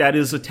tactic. That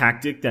is a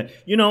tactic that,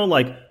 you know,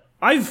 like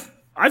I've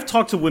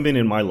talked to women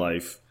in my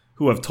life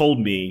who have told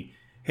me,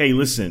 hey,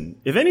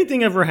 listen, if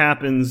anything ever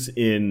happens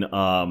in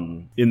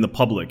the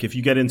public, if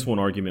you get into an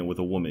argument with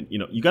a woman, you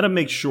know, you got to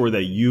make sure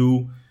that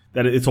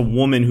it's a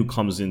woman who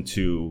comes in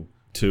to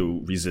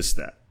resist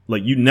that.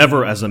 Like, you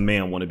never, as a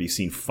man, want to be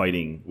seen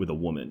fighting with a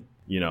woman,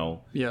 you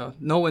know? Yeah,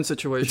 no-win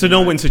situation. It's a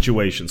no-win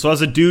situation. So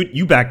as a dude,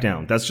 you back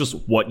down. That's just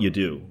what you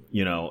do,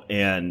 you know?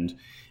 And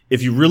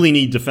if you really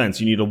need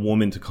defense, you need a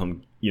woman to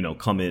come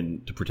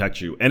in to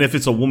protect you. And if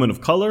it's a woman of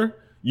color,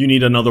 you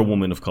need another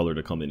woman of color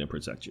to come in and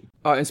protect you.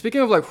 And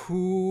speaking of like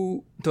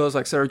who does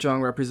like Sarah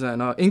Zhang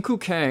represent, Inku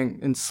Kang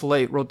in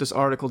Slate wrote this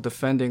article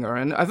defending her,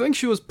 and I think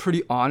she was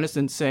pretty honest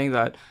in saying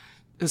that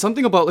there's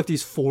something about like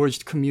these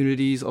forged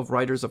communities of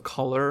writers of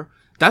color.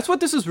 That's what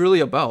this is really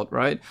about,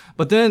 right?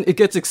 But then it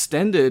gets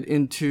extended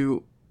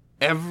into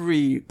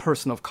every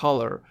person of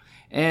color.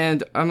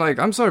 And I'm like,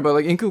 I'm sorry, but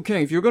like Inku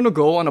Kang, if you're gonna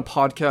go on a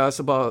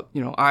podcast about,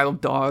 you know, Isle of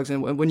Dogs,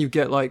 and when you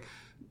get like,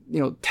 you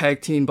know,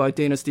 tag team by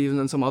Dana Stevens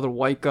and some other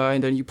white guy,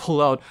 and then you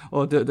pull out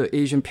the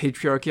Asian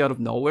patriarchy out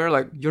of nowhere,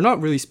 like, you're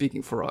not really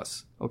speaking for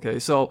us. Okay,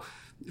 so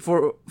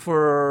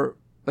for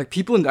like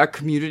people in that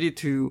community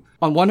to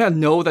on one hand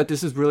know that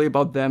this is really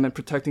about them and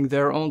protecting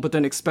their own, but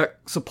then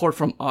expect support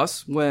from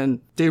us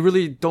when they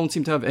really don't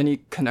seem to have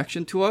any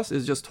connection to us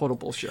is just total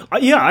bullshit.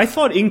 Yeah, I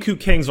thought Inku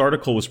Kang's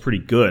article was pretty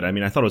good. I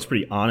mean, I thought it was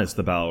pretty honest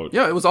about...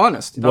 Yeah, it was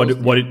honest.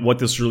 What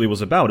this really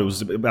was about. It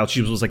was about,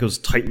 it was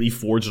tightly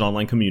forged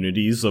online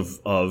communities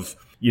of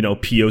you know,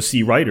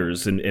 POC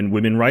writers and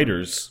women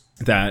writers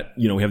that,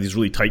 you know, we have these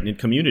really tight-knit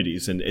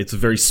communities, and it's a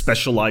very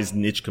specialized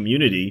niche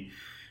community,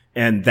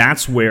 and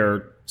that's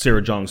where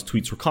Sarah Zhang's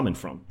tweets were coming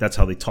from. That's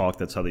how they talk.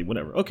 That's how they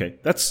whatever. Okay,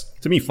 that's,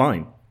 to me,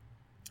 fine.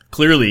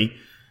 Clearly,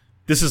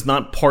 this is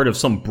not part of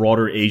some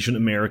broader Asian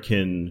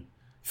American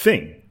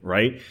thing,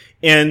 right?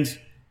 And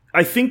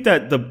I think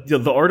that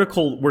the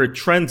article where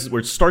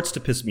it starts to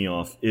piss me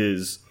off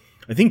is,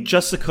 I think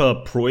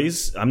Jessica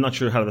Prois, I'm not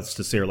sure how that's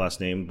to say her last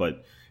name,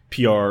 but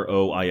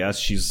Prois.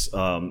 She's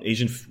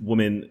Asian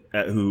woman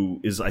who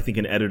is, I think,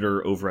 an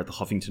editor over at the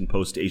Huffington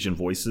Post Asian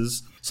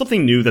Voices.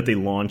 Something new that they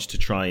launched to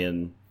try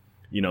and,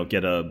 you know,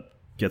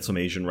 get some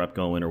Asian rep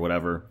going or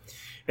whatever.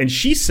 And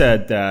she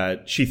said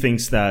that she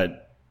thinks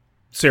that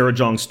Sarah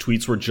Zhang's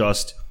tweets were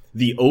just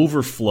the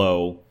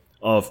overflow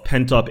of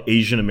pent-up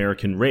Asian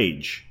American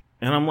rage.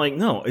 And I'm like,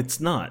 no, it's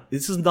not.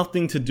 This has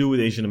nothing to do with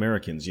Asian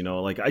Americans, you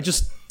know? Like, I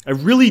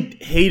really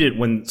hate it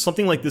when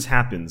something like this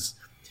happens.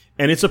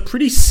 And it's a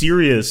pretty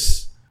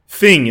serious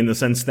thing in the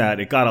sense that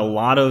it got a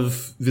lot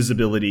of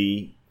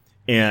visibility.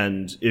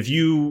 And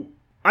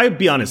I'd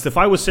be honest, if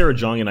I was Sarah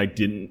Zhang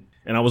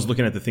and I was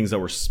looking at the things that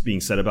were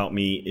being said about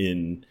me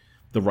in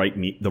the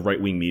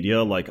right-wing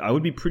media, like, I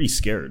would be pretty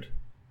scared.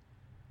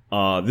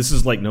 This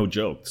is like no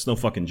joke. It's no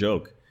fucking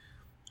joke.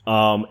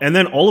 And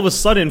then all of a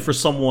sudden for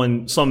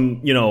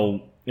you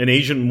know, an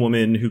Asian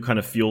woman who kind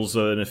of feels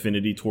an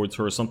affinity towards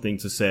her or something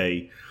to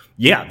say,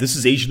 yeah, this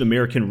is Asian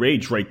American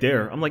rage right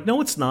there. I'm like, no,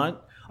 it's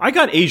not. I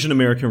got Asian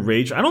American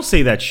rage. I don't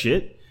say that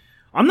shit.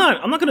 I'm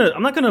not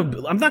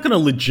gonna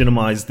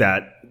legitimize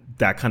those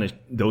kind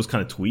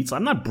of tweets.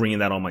 I'm not bringing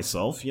that on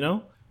myself, you know?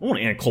 I don't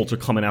want Ann Coulter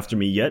coming after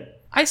me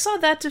yet. I saw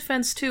that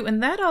defense too,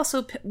 and that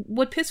also,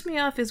 what pissed me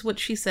off is what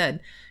she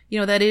said.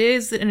 That it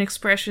is an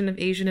expression of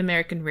Asian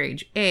American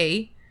rage.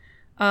 Way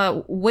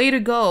to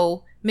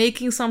go,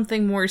 making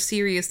something more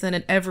serious than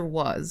it ever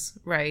was,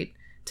 right,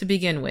 to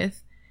begin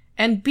with.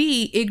 And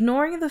B,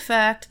 ignoring the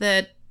fact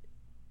that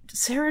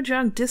Sarah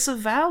Jung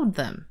disavowed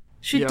them.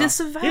 She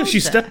disavowed them. Yeah, she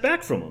stepped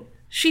back from them.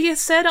 She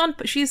has said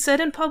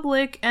in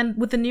public, and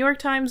with the New York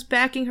Times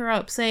backing her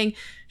up, saying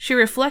she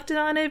reflected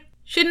on it,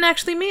 she didn't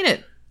actually mean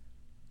it.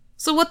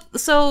 So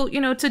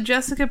to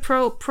Jessica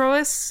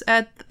Prois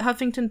at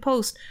Huffington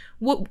Post,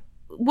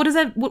 what is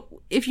that? What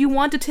if you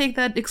want to take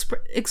that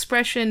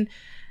expression?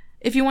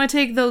 If you want to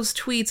take those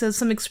tweets as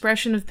some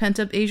expression of pent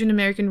up Asian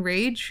American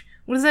rage,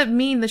 what does that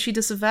mean that she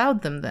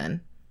disavowed them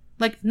then?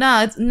 Like,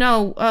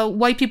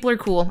 white people are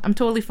cool. I'm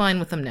totally fine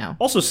with them now.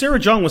 Also, Sarah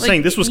Jung was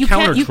saying this was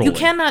counter-trolling. You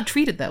cannot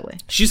treat it that way.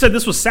 She said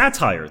this was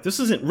satire. This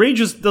isn't rage.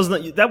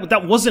 Doesn't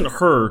that wasn't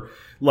her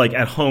like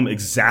at home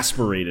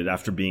exasperated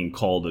after being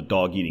called a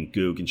dog-eating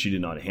gook and she did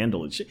not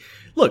handle it.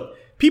 Look,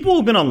 people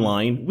who've been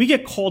online, we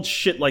get called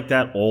shit like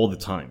that all the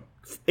time.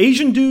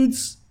 Asian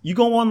dudes, you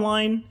go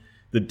online,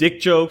 the dick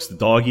jokes, the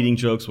dog-eating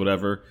jokes,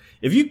 whatever.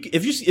 If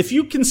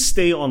you can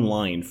stay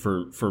online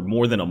for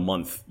more than a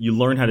month, you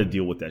learn how to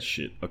deal with that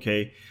shit,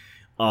 okay?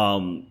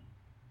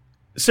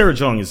 Sarah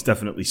Jung is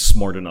definitely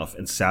smart enough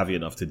and savvy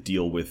enough to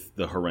deal with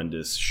the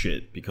horrendous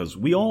shit, because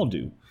we all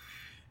do.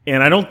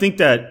 And I don't think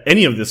that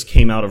any of this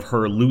came out of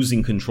her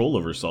losing control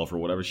of herself or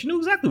whatever. She knew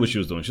exactly what she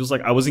was doing. She was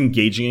like, I was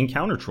engaging in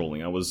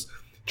counter-trolling. I was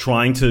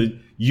trying to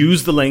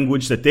use the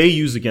language that they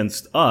use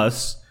against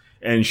us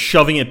and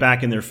shoving it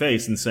back in their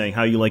face and saying,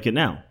 how you like it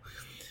now?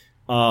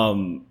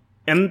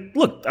 And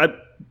look,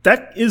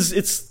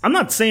 I'm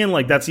not saying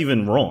like that's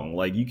even wrong.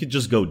 Like, you could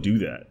just go do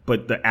that.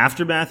 But the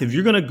aftermath, if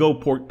you're going to go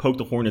poke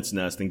the hornet's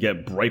nest and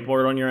get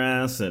Breitbart on your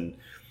ass and,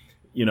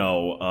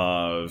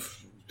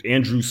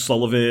 Andrew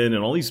Sullivan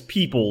and all these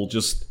people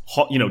just,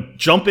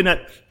 chomping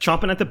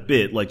at the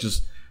bit, like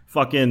just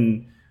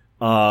fucking,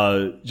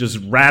 just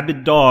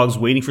rabid dogs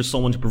waiting for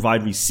someone to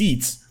provide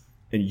receipts,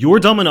 and you're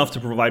dumb enough to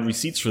provide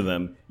receipts for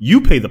them,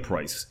 you pay the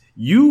price.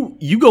 You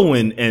go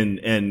in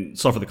and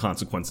suffer the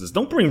consequences.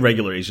 Don't bring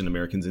regular Asian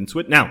Americans into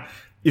it. Now,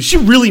 if she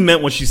really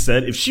meant what she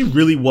said, if she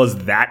really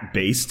was that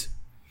based,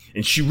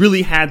 and she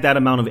really had that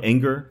amount of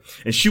anger,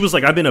 and she was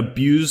like, I've been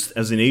abused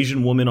as an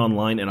Asian woman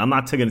online, and I'm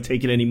not going to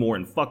take it anymore,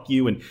 and fuck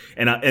you, and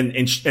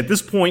at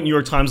this point, New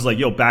York Times is like,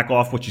 yo, back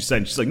off what you said.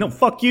 And she's like, no,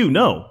 fuck you,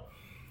 no.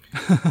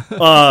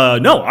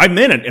 No, I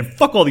meant it, and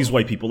fuck all these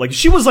white people. Like, if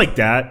she was like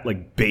that,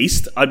 like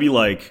based, I'd be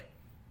like,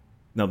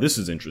 now this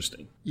is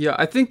interesting. Yeah,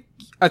 I think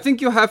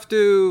you have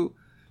to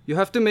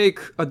make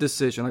a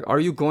decision. Like, are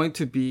you going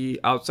to be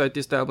outside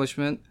the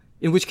establishment?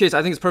 In which case,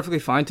 I think it's perfectly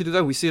fine to do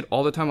that. We see it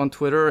all the time on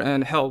Twitter,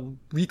 and hell,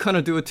 we kind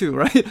of do it too,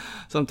 right?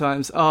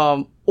 Sometimes.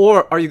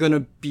 Or are you going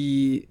to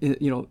be,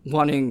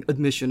 wanting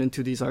admission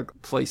into these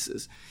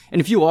places? And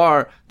if you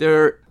are,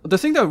 the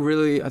thing that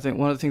really, I think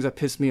one of the things that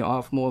pissed me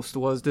off most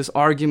was this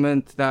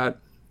argument that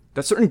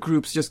certain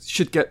groups just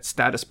should get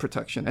status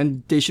protection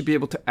and they should be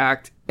able to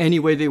act any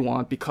way they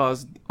want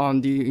because on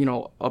the,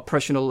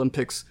 oppression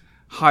Olympics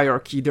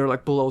hierarchy, they're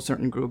like below a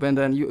certain group. And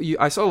then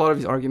I saw a lot of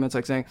these arguments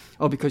like saying,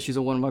 oh, because she's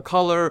a woman of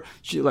color,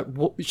 she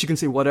can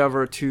say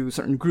whatever to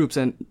certain groups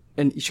and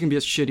she can be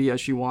as shitty as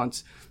she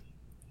wants.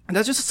 And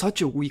that's just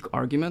such a weak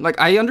argument. Like,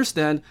 I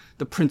understand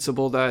the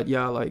principle that,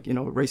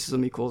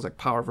 racism equals like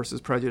power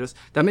versus prejudice.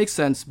 That makes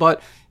sense.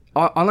 But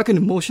on like an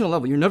emotional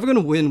level, you're never going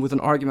to win with an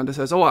argument that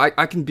says, oh,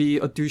 I can be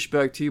a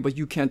douchebag to you, but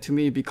you can't to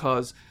me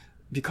because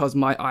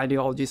my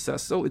ideology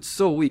says so. It's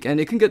so weak, and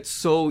it can get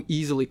so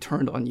easily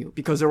turned on you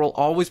because there will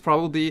always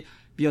probably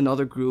be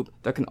another group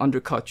that can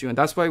undercut you. And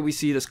that's why we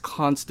see this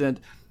constant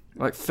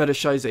like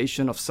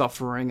fetishization of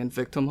suffering and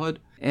victimhood.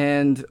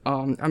 And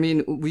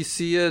we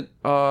see it,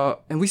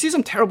 and we see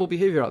some terrible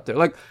behavior out there.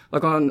 Like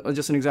on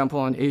just an example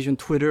on Asian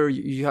Twitter,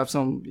 you have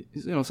some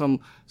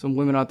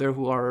women out there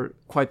who are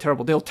quite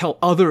terrible. They'll tell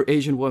other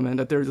Asian women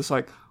that they're just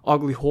like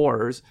ugly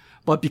whores,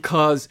 but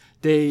because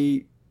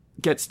they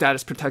get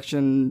status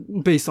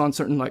protection based on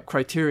certain like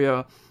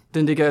criteria,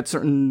 then they get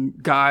certain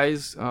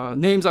guys,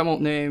 names I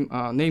won't name,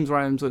 names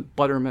rhymes with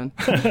Butterman,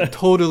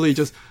 totally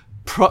just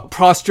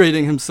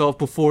prostrating himself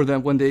before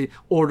them when they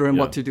order him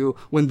what to do,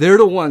 when they're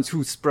the ones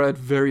who spread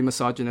very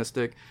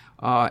misogynistic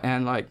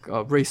and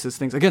racist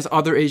things against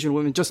other Asian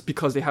women just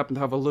because they happen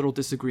to have a little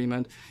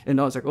disagreement.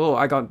 And I was like, oh,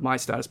 I got my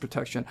status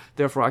protection,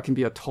 therefore I can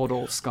be a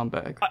total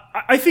scumbag.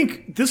 I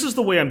think this is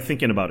the way I'm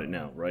thinking about it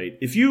now, right?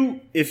 If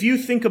you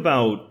think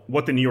about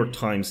what the New York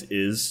Times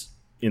is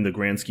in the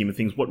grand scheme of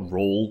things, what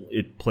role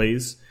it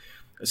plays,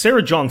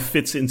 Sarah Jung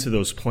fits into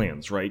those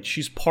plans, right?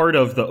 She's part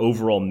of the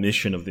overall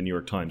mission of the New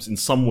York Times, in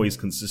some ways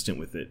consistent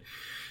with it.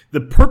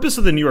 The purpose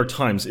of the New York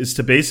Times is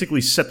to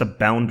basically set the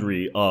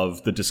boundary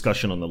of the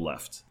discussion on the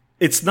left.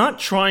 It's not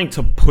trying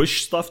to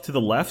push stuff to the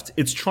left.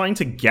 It's trying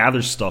to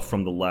gather stuff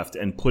from the left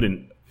and put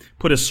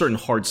a certain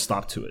hard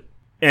stop to it.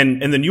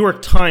 And the New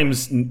York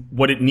Times,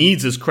 what it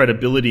needs is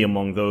credibility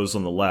among those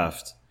on the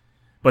left,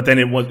 but then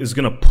it is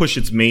going to push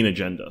its main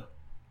agenda.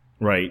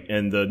 right?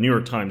 And the New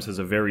York Times has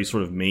a very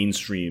sort of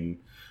mainstream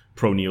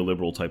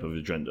pro-neoliberal type of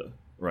agenda,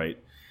 right?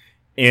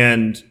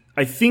 And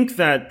I think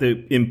that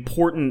the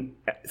important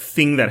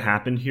thing that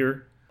happened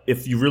here,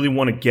 if you really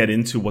want to get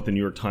into what the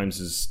New York Times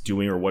is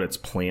doing or what its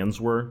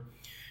plans were,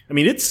 I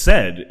mean, it's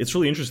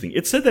really interesting.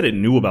 It said that it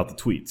knew about the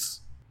tweets.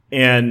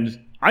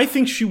 And I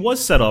think she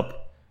was set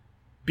up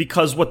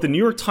because what the New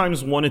York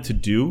Times wanted to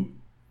do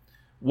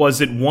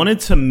was it wanted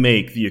to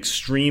make the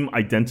extreme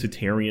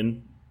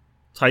identitarian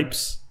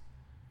types,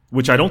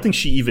 which I don't think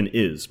she even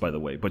is, by the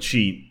way, but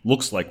she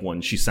looks like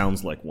one, she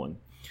sounds like one.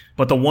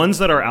 But the ones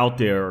that are out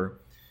there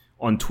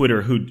on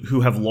Twitter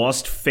who have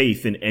lost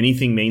faith in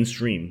anything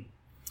mainstream,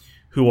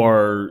 who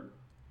are,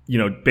 you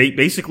know,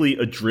 basically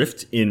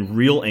adrift in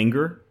real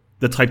anger,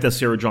 the type that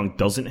Sarah Jeong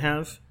doesn't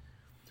have,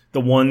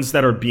 the ones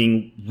that are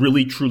being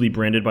really truly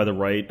branded by the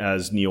right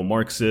as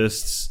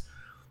neo-Marxists,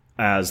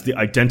 as the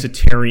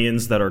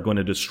identitarians that are going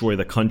to destroy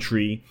the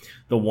country,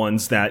 the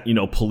ones that, you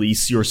know,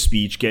 police your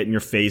speech, get in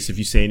your face if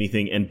you say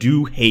anything, and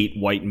do hate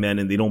white men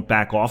and they don't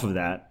back off of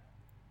that.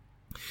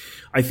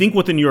 I think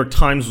what the New York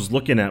Times was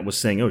looking at was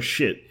saying, oh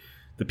shit,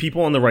 the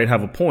people on the right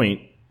have a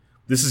point.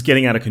 This is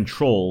getting out of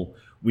control.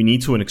 We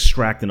need to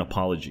extract an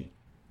apology.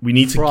 We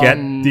need to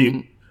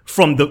get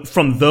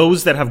from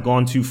those that have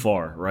gone too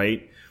far,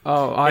 right?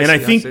 Oh, I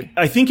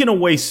think in a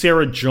way,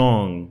 Sarah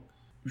Jeong,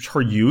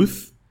 her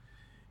youth,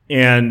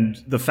 and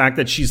the fact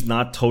that she's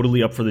not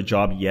totally up for the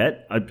job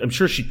yet, I'm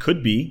sure she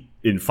could be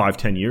in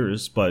 5-10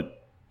 years,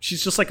 but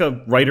she's just like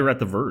a writer at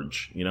The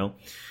Verge, you know?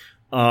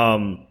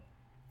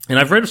 And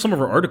I've read some of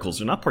her articles.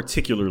 They're not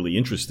particularly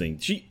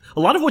interesting. A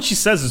lot of what she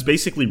says is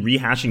basically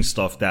rehashing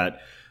stuff that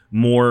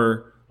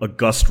more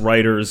august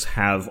writers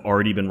have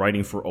already been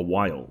writing for a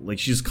while. Like,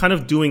 she's kind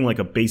of doing like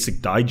a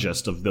basic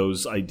digest of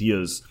those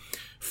ideas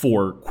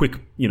for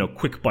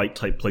quick bite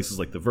type places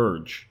like The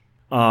Verge.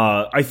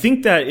 I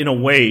think that in a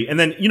way, and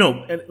then, you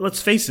know, and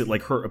let's face it,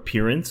 like her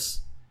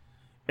appearance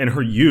and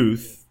her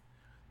youth,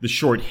 the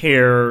short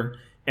hair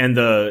and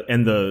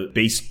the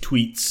base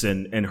tweets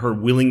and her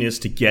willingness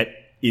to get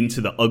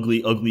into the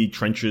ugly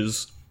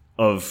trenches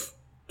of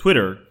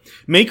Twitter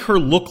make her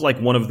look like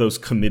one of those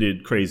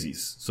committed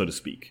crazies, so to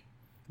speak.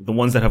 The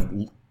ones that have,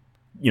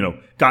 you know,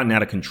 gotten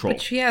out of control.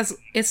 But she has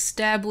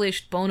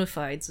established bona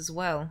fides as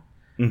well.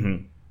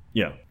 Mm-hmm.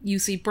 Yeah.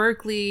 UC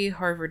Berkeley,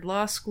 Harvard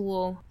Law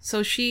School.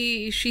 So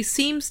she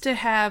seems to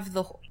have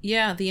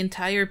the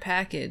entire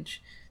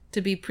package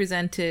to be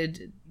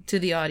presented to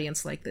the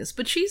audience like this.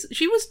 But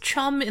she was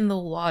chum in the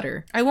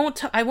water. I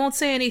won't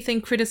say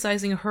anything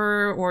criticizing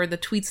her or the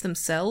tweets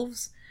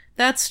themselves.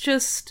 That's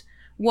just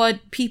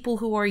what people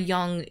who are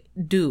young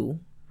do,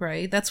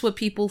 right? That's what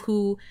people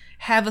who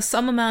have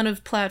some amount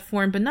of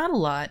platform but not a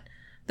lot.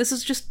 This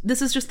is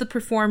just the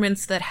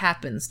performance that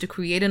happens to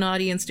create an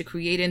audience, to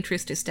create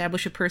interest, to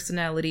establish a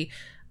personality.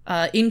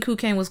 In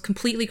Kang was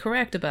completely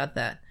correct about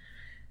that.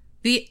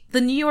 The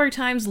New York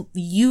Times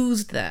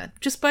used that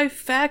just by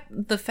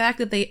the fact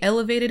that they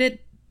elevated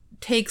it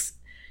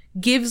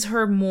gives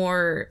her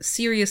more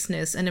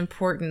seriousness and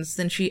importance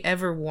than she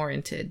ever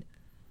warranted.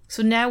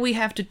 So now we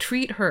have to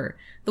treat her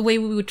the way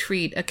we would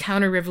treat a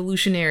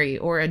counter-revolutionary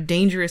or a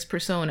dangerous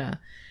persona.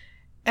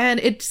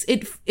 And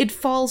it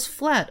falls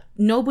flat.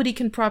 Nobody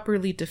can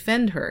properly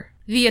defend her.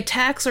 The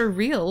attacks are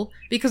real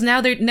because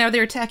now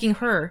they're attacking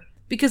her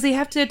because they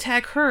have to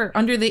attack her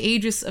under the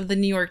aegis of the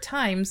New York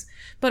Times,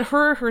 but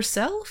her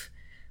herself,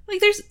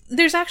 like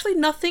there's actually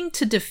nothing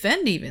to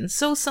defend even.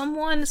 So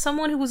someone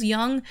who was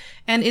young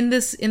and in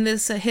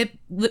this hip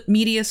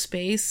media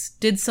space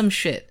did some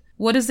shit.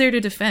 What is there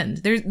to defend?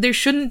 There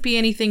shouldn't be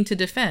anything to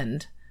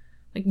defend.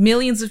 Like,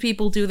 millions of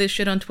people do this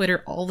shit on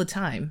Twitter all the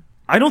time.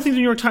 I don't think the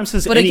New York Times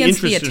has any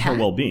interest in her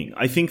well-being.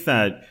 I think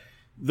that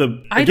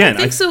I don't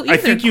think so either, I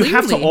think you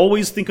have to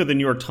always think of the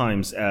New York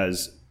Times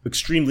as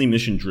extremely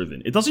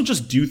mission-driven. It doesn't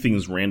just do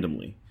things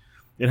randomly.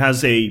 It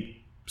has a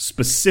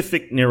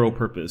specific, narrow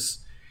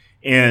purpose.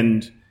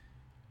 And,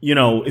 you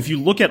know, if you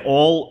look at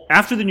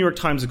after the New York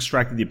Times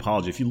extracted the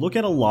apology, if you look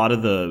at a lot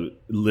of the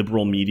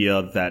liberal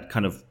media that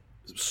kind of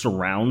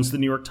surrounds the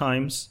New York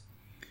Times,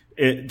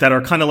 that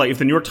are kind of like, if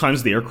the New York Times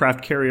is the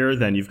aircraft carrier,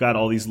 then you've got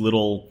all these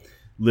little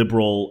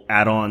liberal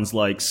add-ons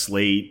like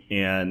Slate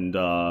and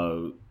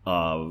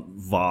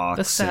Vox,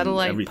 the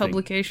satellite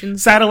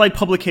publications. Satellite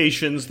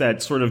publications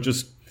that sort of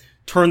just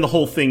turn the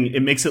whole thing.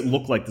 It makes it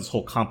look like this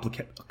whole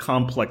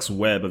complex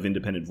web of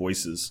independent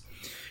voices.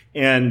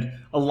 And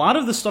a lot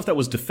of the stuff that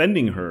was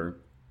defending her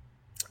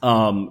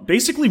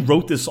basically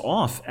wrote this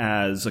off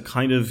as a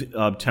kind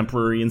of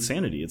temporary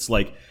insanity. It's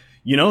like,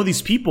 you know,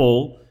 these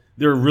people,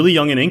 they're really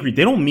young and angry.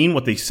 They don't mean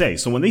what they say.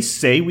 So when they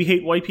say we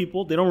hate white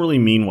people, they don't really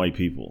mean white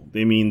people.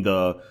 They mean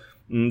the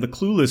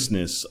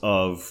cluelessness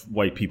of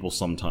white people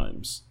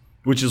sometimes,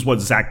 which is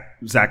what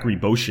Zachary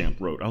Beauchamp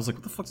wrote. I was like,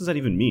 what the fuck does that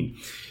even mean?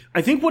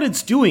 I think what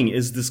it's doing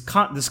is this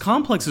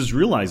complex is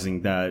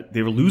realizing that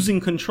they're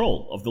losing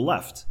control of the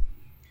left.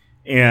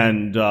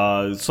 And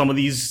some of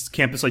these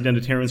campus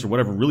identitarians or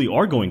whatever really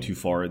are going too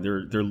far.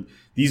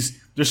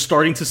 They're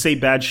starting to say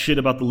bad shit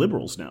about the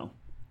liberals now.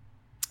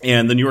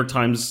 And the New York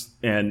Times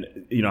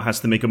has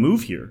to make a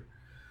move here.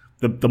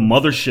 The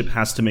mothership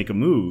has to make a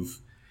move.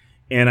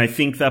 And I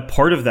think that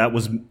part of that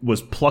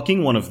was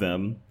plucking one of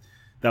them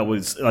that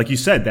was, like you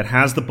said, that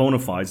has the bona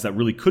fides that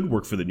really could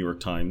work for the New York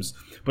Times,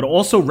 but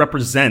also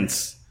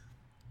represents,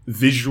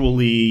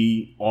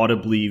 visually,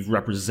 audibly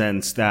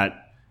represents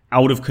that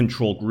out of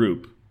control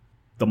group,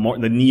 the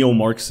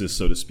neo-Marxists,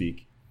 so to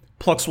speak,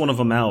 plucks one of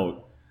them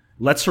out,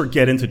 lets her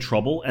get into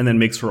trouble, and then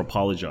makes her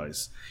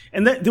apologize.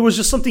 And there was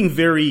just something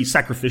very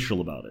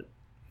sacrificial about it.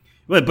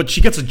 But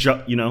she gets a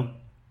job,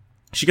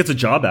 she gets a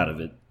job out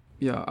of it.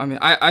 Yeah, I mean,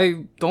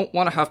 I don't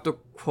want to have to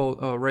quote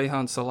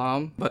Rehan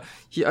Salam, but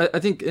I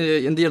think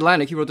in The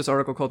Atlantic, he wrote this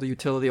article called The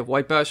Utility of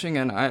White Bashing,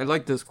 and I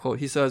like this quote.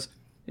 He says,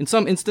 "In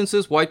some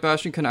instances, white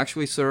bashing can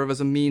actually serve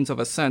as a means of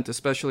ascent,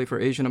 especially for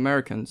Asian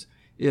Americans.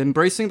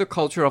 Embracing the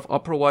culture of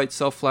upper white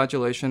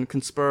self-flagellation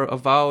can spur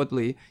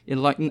avowedly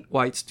enlightened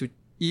whites to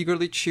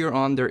eagerly cheer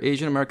on their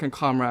Asian American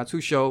comrades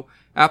who show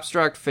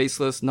abstract,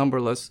 faceless,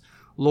 numberless,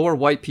 lower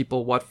white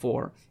people what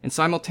for, and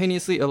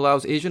simultaneously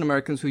allows Asian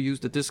Americans who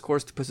use the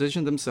discourse to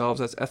position themselves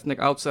as ethnic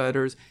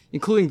outsiders,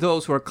 including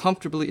those who are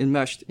comfortably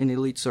enmeshed in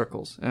elite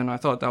circles." And I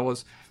thought that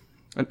was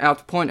an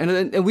apt point.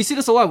 And we see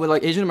this a lot with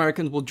like Asian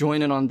Americans will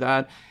join in on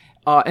that.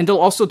 And they'll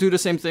also do the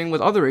same thing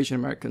with other Asian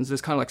Americans.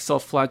 This kind of like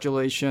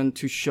self-flagellation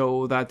to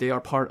show that they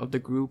are part of the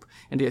group,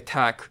 and they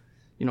attack,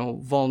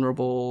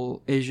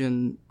 vulnerable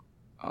Asian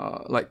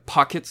like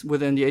pockets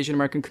within the Asian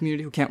American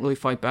community who can't really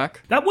fight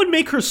back. That would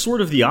make her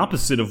sort of the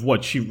opposite of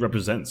what she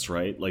represents,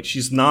 right? Like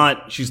she's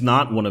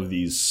not one of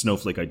these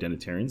snowflake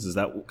identitarians. Is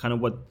that kind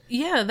of what?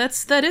 Yeah,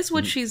 that is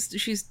what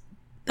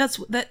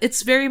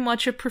it's very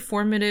much a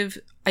performative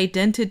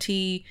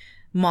identity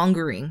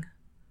mongering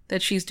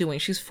that she's doing.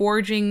 She's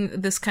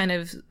forging this kind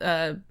of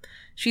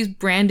she's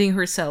branding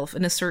herself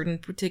in a certain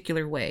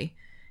particular way.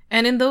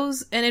 And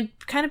it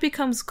kind of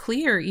becomes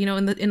clear, in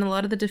a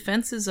lot of the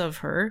defenses of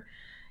her,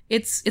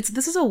 this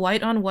is a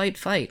white on white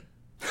fight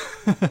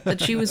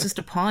that she was just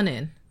a pawn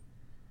in.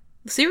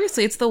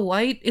 Seriously,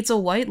 it's a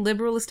white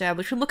liberal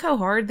establishment. Look how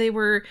hard they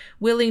were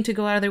willing to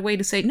go out of their way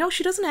to say, no,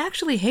 she doesn't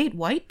actually hate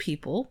white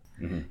people.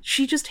 Mm-hmm.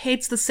 She just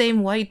hates the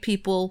same white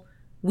people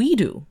we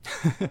do.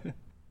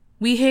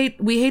 We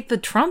hate the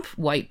Trump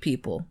white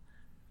people.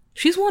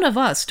 She's one of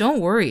us,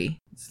 don't worry.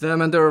 It's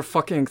them and their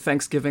fucking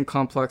Thanksgiving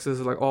complexes,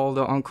 like all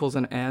the uncles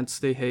and aunts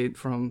they hate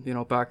from,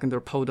 back in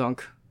their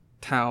podunk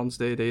towns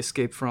they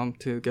escaped from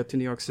to get to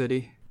New York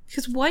City.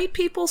 Because white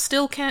people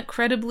still can't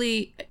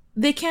credibly...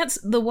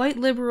 the white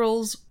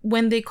liberals,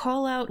 when they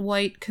call out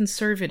white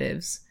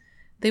conservatives,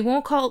 they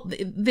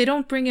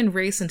don't bring in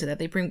race into that.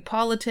 They bring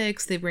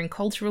politics, they bring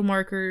cultural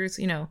markers,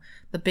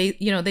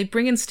 they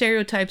bring in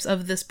stereotypes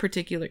of this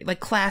particular, like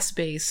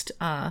class-based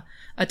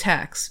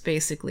attacks,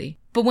 basically.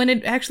 But when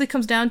it actually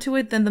comes down to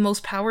it, then the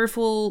most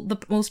powerful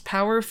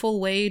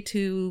way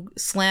to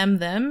slam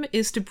them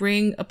is to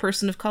bring a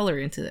person of color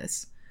into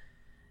this.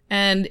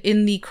 And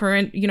in the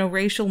current,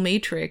 racial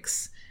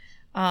matrix,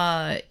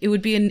 it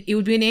would be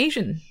an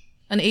Asian.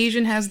 An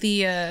Asian has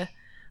an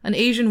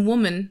Asian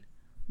woman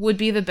would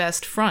be the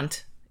best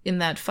front in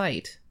that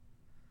fight.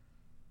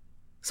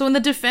 So in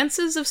the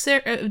defenses of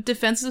Sarah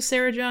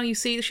Jeong, you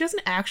see she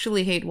doesn't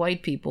actually hate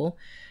white people,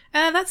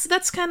 and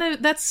that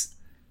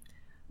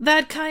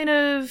kind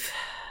of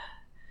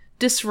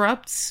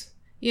disrupts,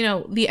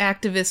 the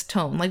activist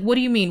tone. Like, what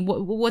do you mean?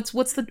 What's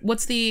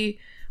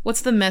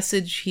the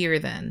message here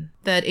then?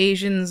 That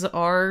Asians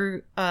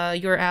are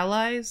your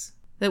allies?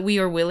 That we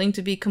are willing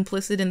to be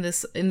complicit in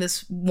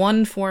this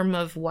one form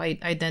of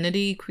white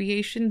identity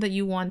creation that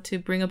you want to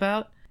bring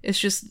about? It's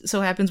just so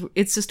happens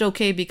it's just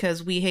okay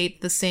because we hate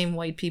the same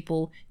white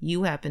people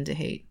you happen to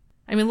hate.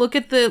 I mean, look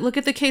at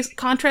the case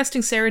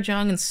contrasting Sarah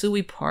Jeong and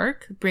Sui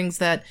Park brings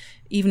that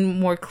even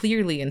more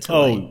clearly into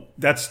light. Oh,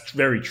 that's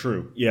very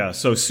true. Yeah,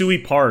 so Sui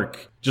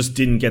Park just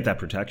didn't get that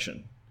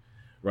protection,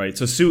 right?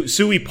 So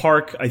Sui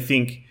Park, I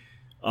think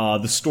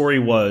the story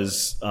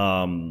was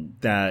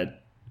that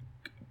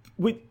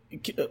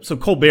so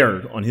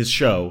Colbert on his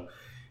show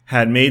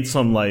had made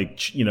some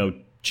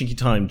chinky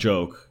time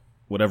joke,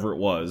 whatever it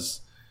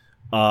was,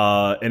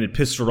 and it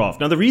pissed her off.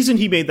 Now the reason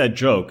he made that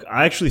joke,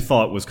 I actually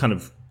thought was kind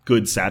of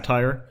good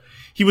satire.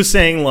 He was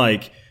saying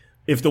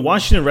if the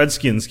Washington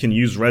Redskins can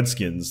use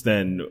Redskins,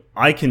 then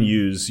I can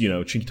use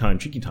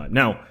chinky time.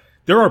 Now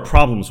there are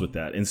problems with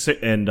that, and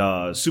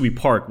Sui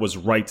Park was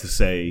right to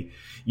say,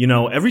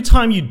 every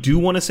time you do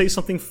want to say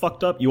something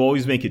fucked up, you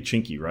always make it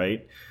chinky,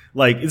 right?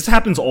 Like, this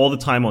happens all the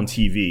time on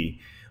TV.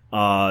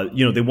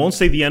 They won't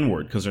say the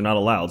N-word because they're not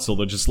allowed, so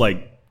they'll just,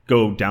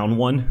 go down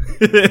one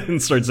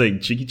and start saying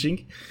chinky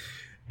chink.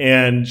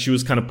 And she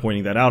was kind of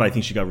pointing that out. I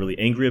think she got really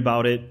angry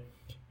about it.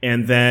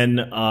 And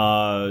then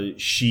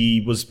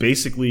she was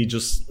basically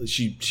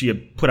she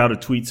had put out a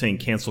tweet saying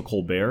cancel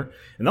Colbert.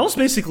 And that was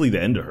basically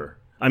the end of her.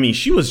 I mean,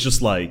 she was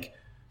just,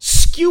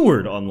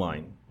 skewered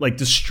online,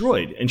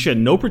 destroyed. And she had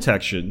no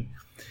protection.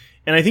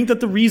 And I think that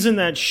the reason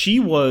that she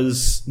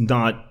was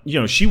not,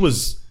 she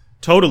was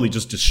totally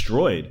just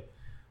destroyed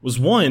was,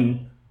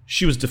 one,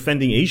 she was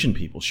defending Asian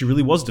people. She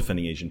really was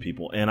defending Asian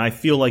people. And I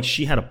feel like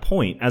she had a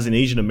point. As an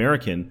Asian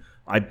American,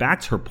 I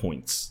backed her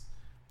points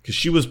because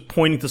she was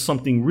pointing to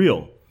something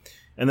real.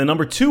 And then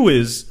number two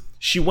is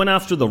she went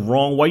after the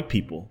wrong white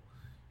people.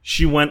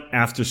 She went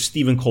after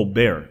Stephen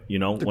Colbert, you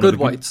know, The good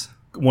whites.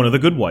 one of the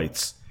good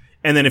whites.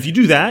 And then if you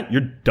do that,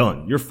 you're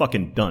done. You're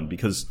fucking done,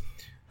 because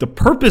the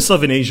purpose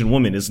of an Asian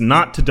woman is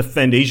not to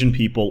defend Asian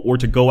people or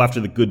to go after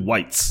the good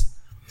whites.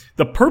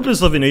 The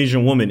purpose of an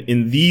Asian woman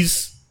in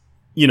these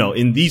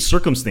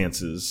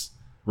circumstances,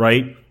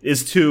 right,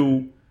 is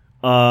to,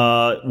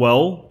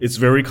 it's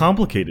very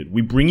complicated.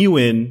 We bring you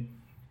in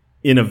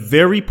a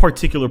very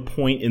particular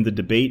point in the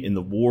debate, in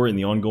the war, in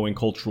the ongoing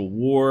cultural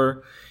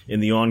war, in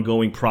the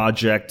ongoing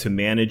project to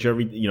manage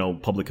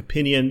public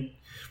opinion.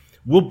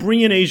 We'll bring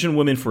in Asian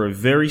women for a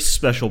very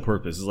special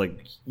purpose. It's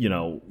like,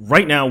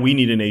 right now we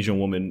need an Asian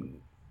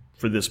woman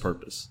for this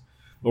purpose.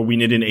 Or we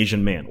need an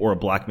Asian man or a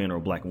black man or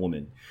a black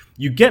woman.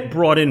 You get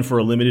brought in for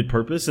a limited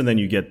purpose and then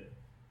you get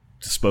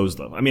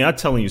disposed of. I mean, I'm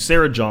telling you,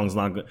 Sarah Jeong's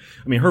not going to...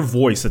 I mean, her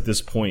voice at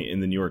this point in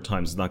the New York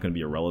Times is not going to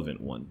be a relevant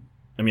one.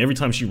 I mean, every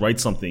time she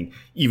writes something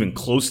even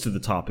close to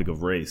the topic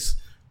of race,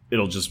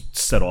 it'll just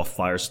set off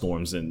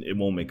firestorms and it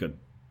won't make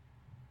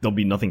there'll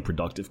be nothing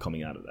productive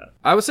coming out of that.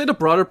 I would say the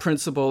broader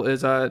principle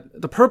is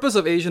that the purpose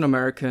of Asian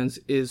Americans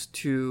is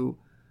to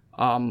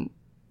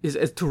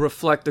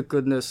reflect the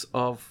goodness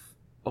of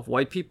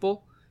white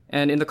people.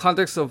 And in the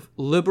context of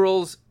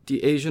liberals,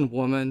 the Asian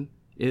woman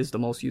is the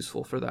most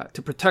useful for that,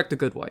 to protect the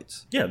good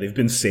whites. Yeah, they've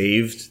been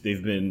saved,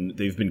 they've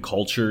been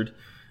cultured,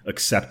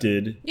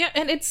 accepted. Yeah,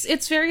 and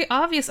it's very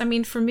obvious. I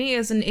mean, for me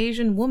as an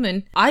Asian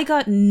woman, I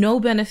got no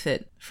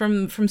benefit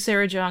from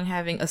Sarah Jeong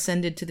having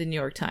ascended to the New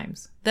York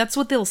Times. That's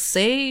what they'll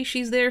say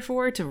she's there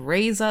for, to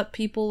raise up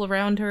people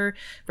around her,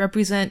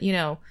 represent,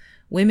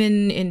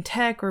 women in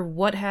tech or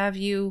what have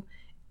you.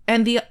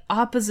 And the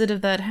opposite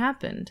of that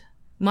happened.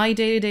 My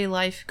day-to-day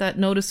life got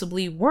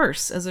noticeably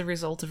worse as a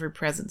result of her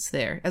presence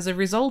there, as a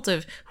result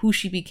of who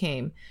she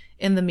became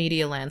in the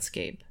media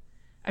landscape.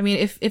 I mean,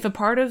 if a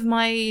part of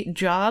my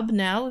job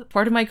now,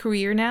 part of my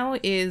career now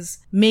is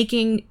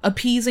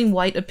appeasing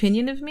white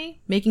opinion of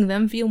me, making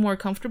them feel more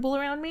comfortable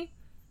around me,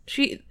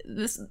 she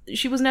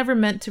was never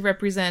meant to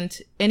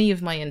represent any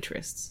of my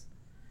interests.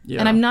 Yeah.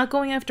 And I'm not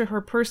going after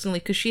her personally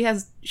because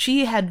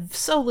she had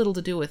so little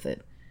to do with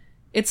it.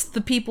 It's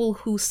the people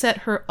who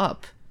set her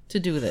up to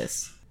do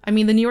this. I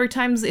mean, the New York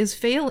Times is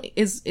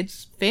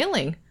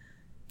failing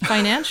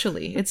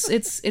financially.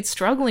 It's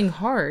struggling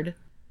hard.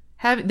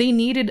 They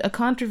needed a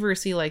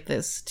controversy like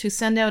this to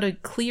send out a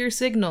clear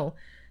signal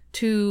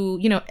to,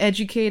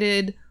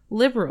 educated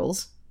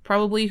liberals,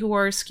 probably who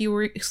are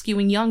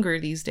skewing younger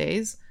these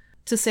days,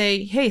 to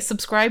say, hey,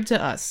 subscribe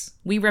to us.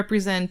 We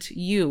represent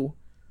you.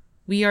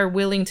 We are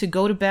willing to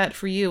go to bat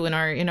for you in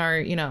our.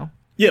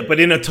 Yeah,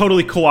 but in a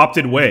totally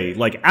co-opted way,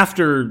 like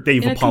after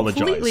they've apologized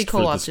completely for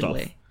the co-opted stuff.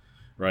 way.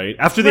 Right?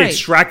 After they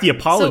extract the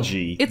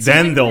apology, so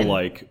then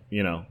they'll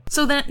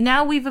So then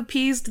now we've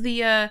appeased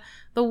the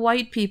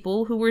white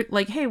people who were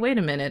like, hey, wait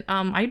a minute.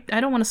 I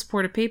don't want to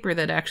support a paper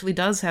that actually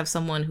does have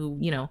someone who,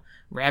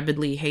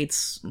 rabidly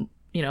hates,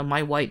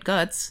 my white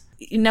guts.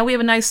 Now we have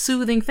a nice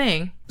soothing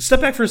thing.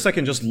 Step back for a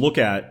second, just look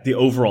at the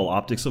overall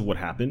optics of what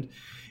happened.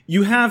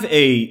 You have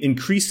a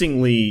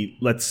increasingly,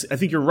 I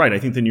think you're right. I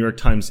think the New York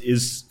Times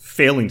is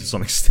failing to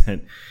some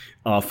extent.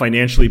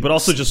 Financially, but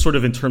also just sort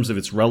of in terms of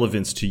its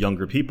relevance to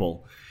younger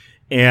people.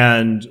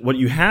 And what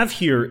you have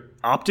here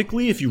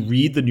optically, if you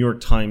read the New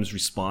York Times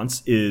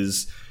response,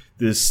 is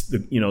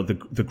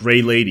the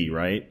gray lady,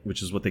 right?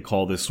 Which is what they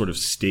call this sort of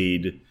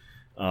staid,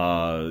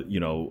 it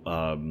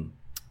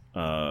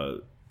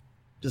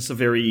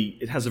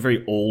has a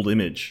very old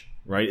image,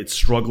 right? It's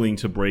struggling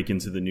to break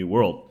into the new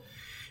world,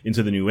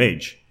 into the new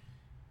age.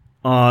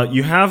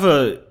 You have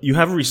a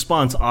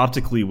response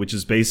optically, which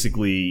is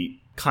basically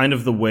kind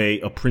of the way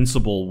a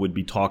principal would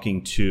be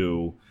talking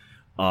to,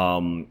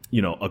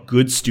 a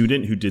good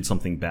student who did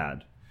something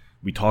bad.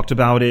 We talked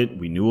about it.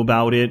 We knew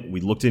about it. We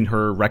looked in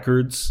her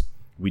records.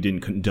 We didn't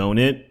condone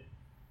it.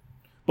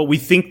 But we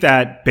think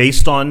that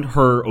based on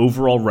her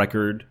overall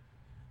record,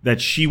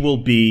 that she will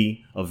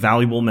be a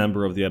valuable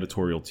member of the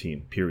editorial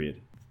team,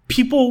 period.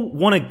 People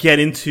want to get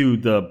into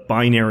the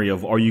binary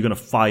of, are you going to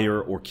fire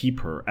or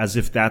keep her, as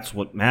if that's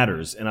what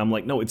matters. And I'm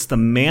like, no, it's the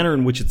manner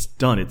in which it's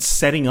done. It's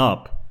setting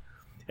up.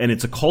 And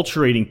it's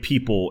acculturating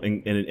people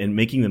and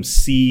making them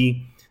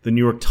see the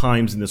New York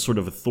Times in this sort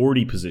of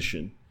authority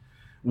position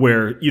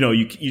where,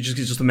 you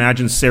just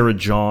imagine Sarah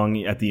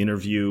Jeong at the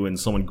interview and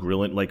someone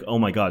grilling, like, oh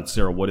my God,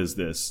 Sarah, what is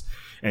this?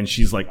 And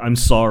she's like, I'm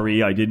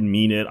sorry, I didn't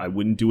mean it. I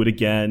wouldn't do it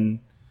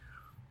again.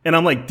 And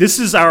I'm like, this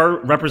is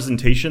our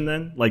representation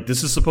then? Like,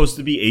 this is supposed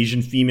to be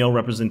Asian female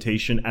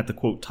representation at the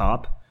quote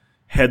top,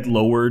 head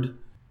lowered,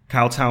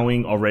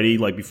 kowtowing already,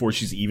 like before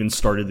she's even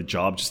started the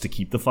job just to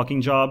keep the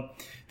fucking job.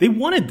 They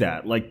wanted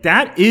that. Like,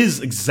 that is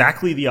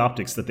exactly the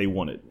optics that they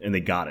wanted, and they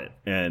got it.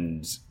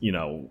 And,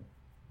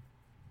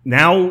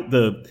 now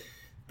the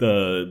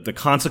the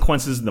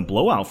consequences and the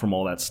blowout from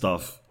all that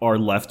stuff are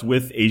left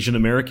with Asian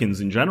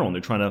Americans in general, and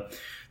they're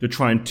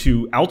trying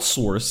to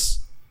outsource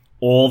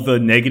all the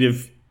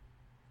negative,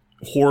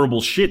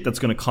 horrible shit that's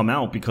going to come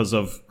out because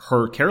of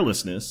her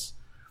carelessness.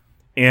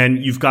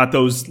 And you've got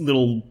those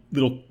little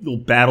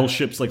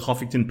battleships like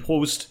Huffington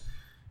Post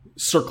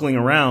circling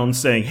around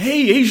saying,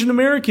 "Hey, Asian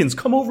Americans,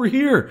 come over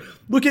here.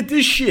 Look at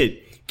this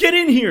shit. Get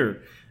in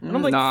here." And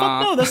I'm like,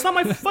 fuck no, that's not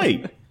my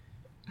fight.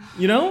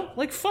 You know?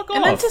 Like, fuck off.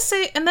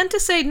 And then to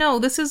say, no,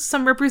 this is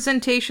some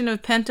representation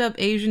of pent-up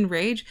Asian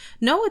rage.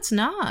 No, it's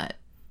not.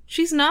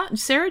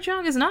 Sarah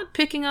Jong is not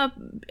picking up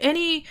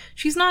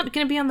she's not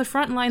going to be on the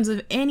front lines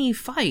of any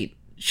fight.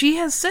 She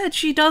has said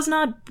she does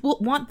not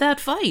want that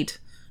fight.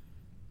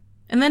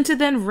 And then to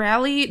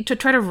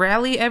try to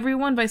rally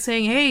everyone by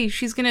saying, hey,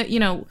 she's going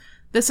to,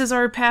 this is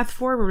our path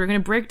forward. We're going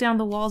to break down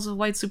the walls of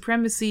white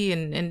supremacy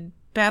and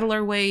battle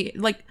our way.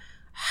 Like,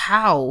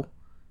 how?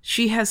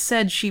 She has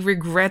said she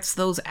regrets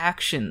those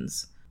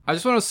actions. I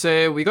just want to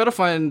say we got to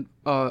find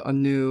a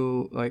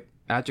new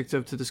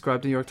adjective to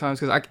describe the New York Times,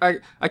 because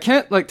I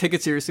can't take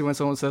it seriously when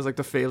someone says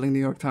the failing New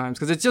York Times,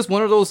 because it's just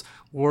one of those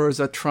words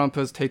that Trump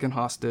has taken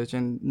hostage,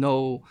 and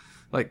no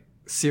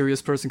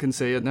serious person can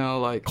say it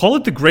now. Call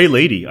it the gray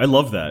lady. I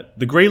love that.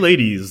 The gray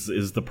lady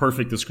is the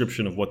perfect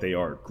description of what they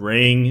are.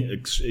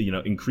 Graying,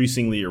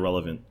 increasingly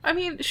irrelevant. I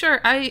mean,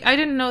 sure. I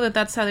didn't know that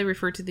that's how they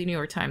refer to the New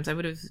York Times. I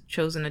would have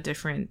chosen a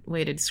different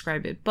way to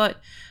describe it. But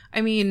I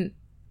mean,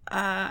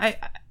 I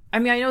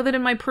know that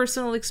in my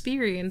personal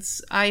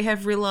experience, I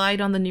have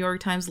relied on the New York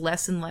Times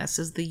less and less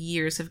as the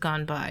years have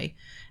gone by,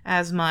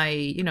 as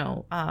my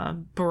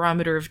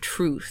barometer of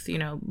truth.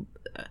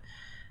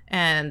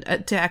 And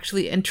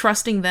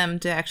trusting them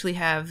to actually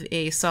have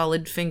a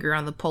solid finger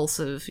on the pulse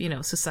of,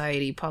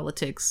 society,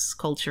 politics,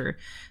 culture,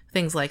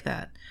 things like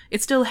that.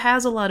 It still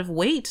has a lot of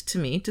weight to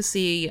me to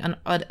see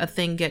a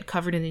thing get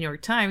covered in the New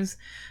York Times,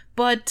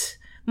 but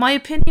my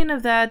opinion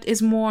of that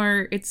is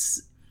more,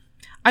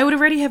 I would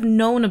already have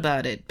known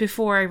about it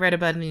before I read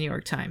about it in the New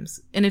York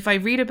Times. And if I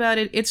read about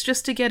it, it's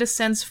just to get a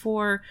sense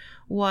for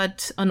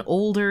what an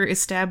older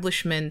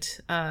establishment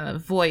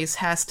voice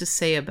has to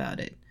say about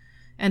it,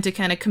 and to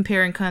kind of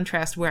compare and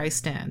contrast where I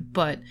stand.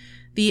 But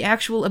the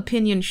actual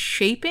opinion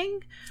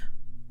shaping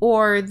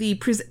or the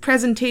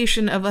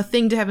presentation of a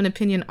thing to have an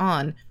opinion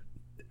on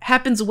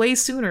happens way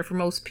sooner for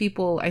most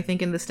people, I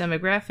think, in this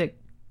demographic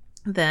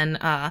than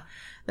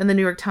the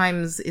New York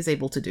Times is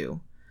able to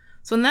do.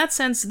 So in that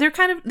sense, they're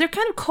kind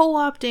of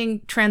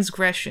co-opting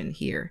transgression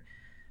here.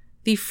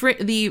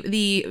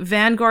 The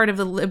vanguard of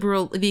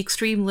the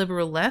extreme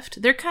liberal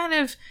left, they're kind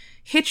of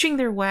hitching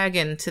their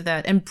wagon to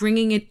that and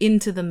bringing it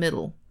into the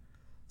middle.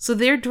 So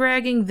they're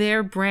dragging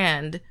their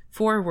brand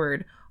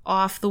forward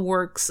off the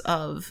works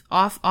of,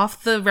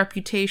 off the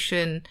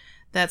reputation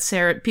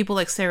that people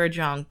like Sarah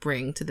Jong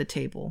bring to the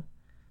table.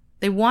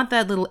 They want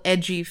that little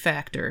edgy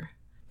factor,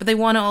 but they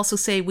want to also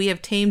say, we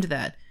have tamed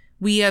that.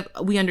 We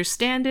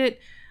understand it.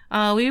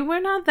 We're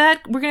not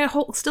that, we're going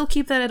to still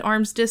keep that at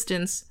arm's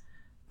distance,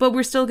 but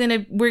we're still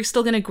going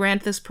to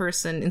grant this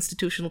person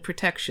institutional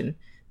protection,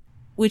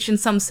 which in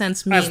some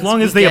sense means as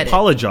long as they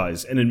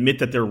apologize and admit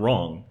that they're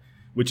wrong,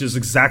 which is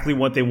exactly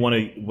what they want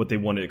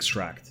to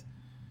extract.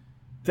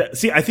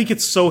 See, I think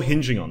it's so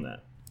hinging on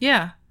that.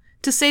 Yeah,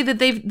 to say that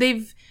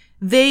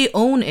they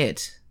own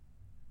it.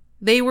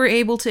 They were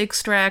able to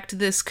extract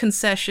this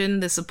concession,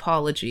 this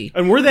apology.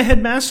 And we're the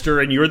headmaster,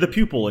 and you're the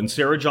pupil. And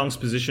Sarah Jong's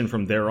position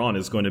from there on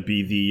is going to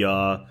be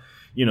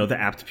the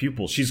apt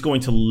pupil. She's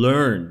going to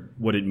learn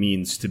what it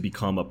means to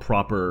become a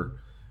proper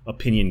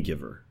opinion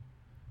giver,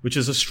 which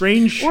is a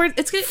strange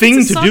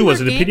thing to do as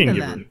an opinion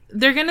giver.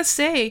 They're going to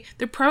say,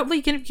 they're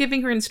probably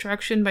giving her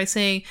instruction by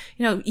saying,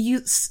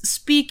 you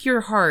speak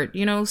your heart,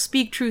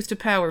 speak truth to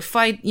power,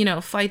 fight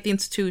the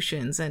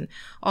institutions and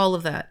all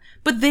of that.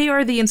 But they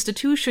are the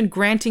institution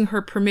granting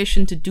her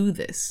permission to do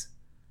this.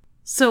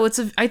 So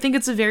I think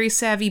it's a very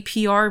savvy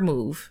PR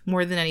move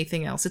more than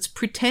anything else. It's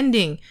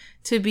pretending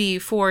to be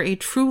for a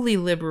truly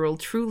liberal,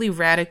 truly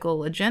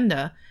radical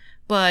agenda,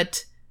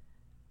 but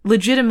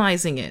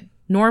legitimizing it,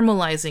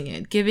 normalizing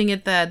it, giving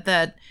it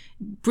that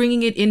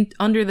bringing it in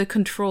under the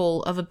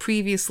control of a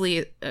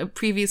previously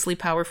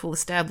powerful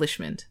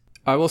establishment.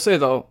 I will say,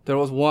 though, there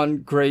was one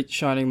great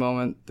shining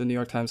moment the New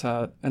York Times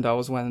had, and that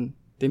was when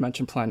they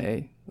mentioned Plan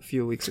A a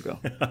few weeks ago.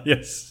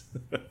 Yes.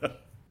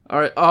 All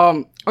right.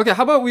 Okay,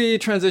 how about we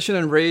transition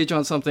and rage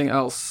on something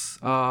else?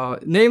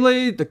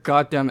 Namely, the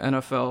goddamn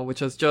NFL, which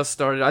has just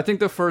started. I think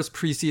the first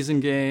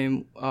preseason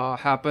game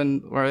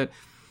happened, right?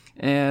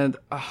 And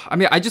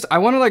I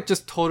want to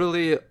just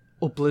totally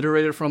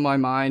obliterate it from my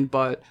mind,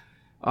 but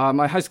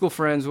my high school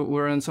friends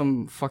were in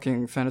some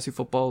fucking fantasy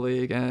football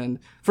league, and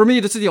for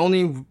me, this is the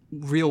only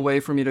real way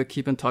for me to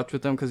keep in touch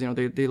with them, because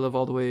they live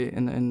all the way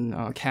in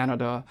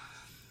Canada.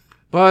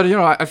 But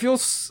I feel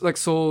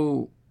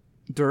so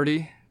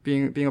dirty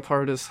being a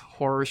part of this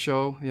horror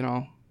show,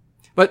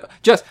 But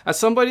Jess, as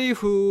somebody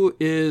who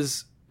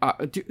is,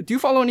 do you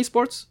follow any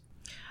sports?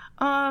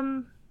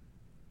 Sounds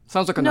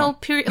like a no.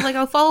 Period.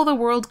 I'll follow the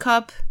World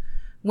Cup,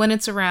 when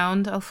it's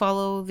around. I'll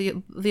follow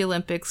the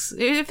Olympics.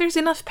 If there's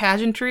enough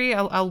pageantry,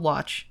 I'll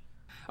watch.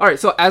 All right,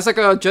 so as like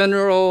a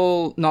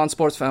general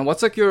non-sports fan,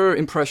 what's like your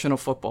impression of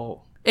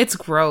football? It's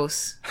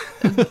gross.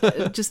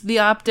 Just the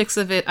optics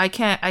of it. I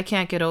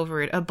can't get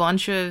over it. A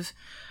bunch of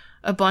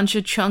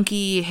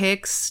chunky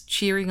hicks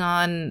cheering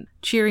on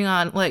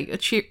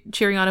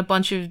a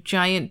bunch of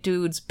giant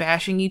dudes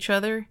bashing each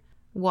other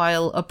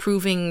while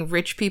approving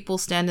rich people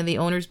stand in the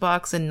owner's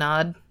box and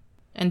nod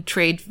and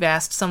trade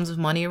vast sums of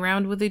money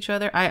around with each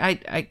other.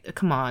 I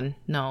come on,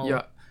 no.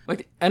 Yeah.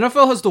 Like,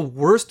 NFL has the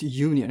worst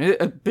union.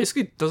 It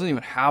basically doesn't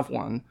even have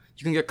one.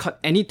 You can get cut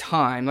any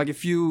time. Like,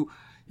 if you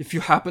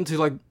happen to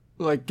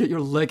like get your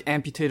leg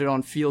amputated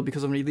on field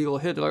because of an illegal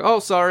hit, they're like, oh,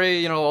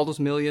 sorry, all those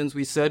millions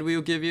we said we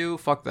would give you,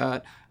 fuck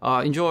that.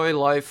 Enjoy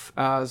life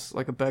as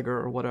like a beggar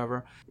or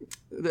whatever.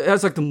 It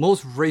has like the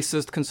most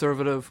racist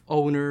conservative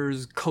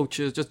owners,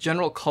 coaches, just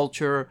general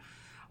culture.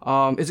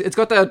 It's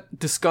got that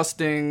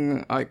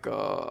disgusting, like,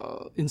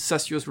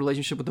 incestuous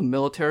relationship with the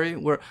military,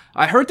 where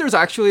I heard there's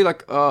actually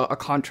like a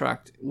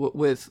contract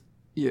with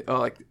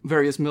like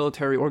various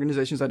military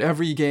organizations that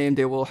every game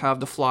they will have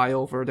the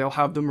flyover, they'll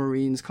have the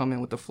Marines come in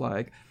with the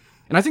flag.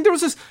 And I think there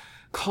was this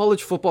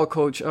college football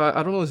coach,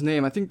 I don't know his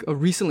name, I think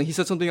recently he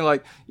said something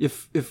like,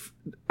 if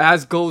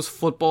as goes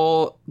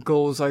football,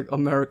 goes like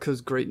America's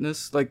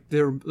greatness, like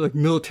their like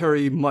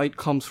military might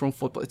comes from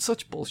football. It's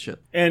such bullshit.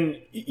 And,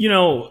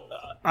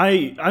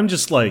 I'm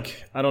just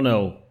like, I don't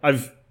know.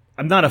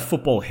 I'm not a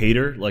football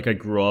hater. Like, I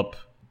grew up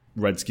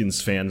Redskins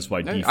fans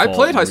by default. I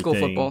played high school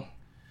football.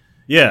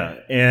 Yeah,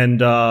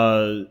 and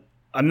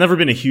I've never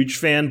been a huge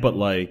fan, but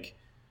like,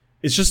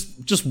 it's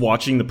just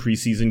watching the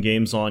preseason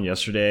games on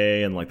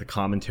yesterday and like the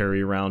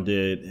commentary around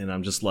it, and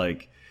I'm just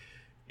like,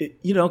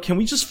 can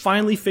we just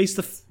finally face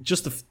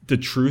the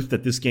truth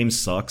that this game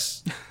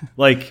sucks?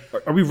 Like,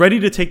 are we ready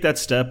to take that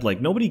step? Like,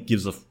 nobody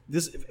gives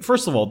this.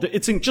 First of all,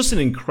 it's just an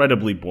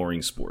incredibly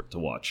boring sport to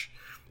watch.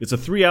 It's a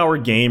 3-hour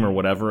game or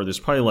whatever. There's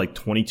probably like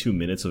 22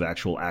 minutes of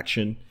actual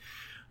action.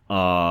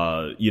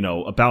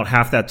 About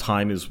half that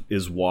time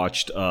is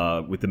watched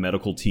with the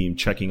medical team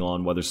checking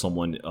on whether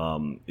someone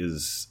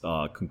is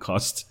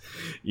concussed,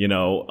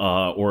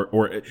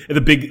 or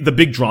the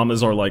big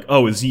dramas are like,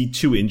 oh, is he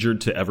too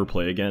injured to ever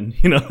play again?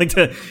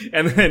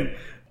 And then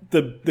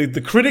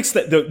the critics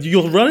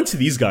you'll run into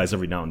these guys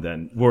every now and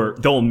then where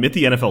they'll admit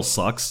the NFL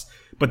sucks,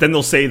 but then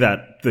they'll say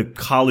that the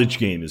college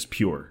game is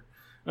pure.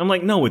 I'm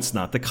like, no, it's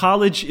not. The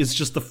college is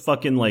just the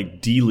fucking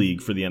like D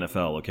League for the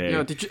NFL, okay?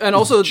 Yeah, and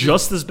also it's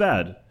just as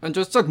bad. And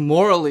just like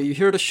morally, you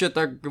hear the shit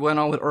that went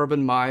on with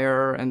Urban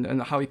Meyer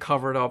and how he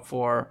covered up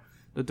for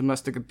the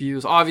domestic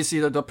abuse. Obviously,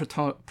 the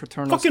paternal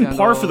fucking scandal.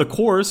 Par for the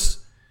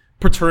course,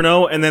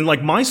 Paterno, and then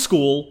like my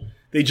school,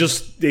 they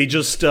hired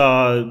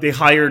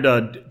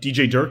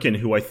DJ Durkin,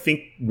 who I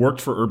think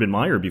worked for Urban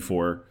Meyer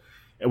before,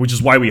 which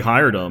is why we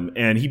hired him,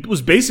 and he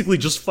was basically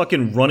just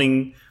fucking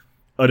running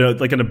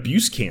like an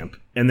abuse camp,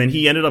 and then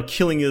he ended up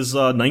killing his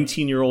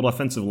 19-year-old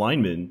offensive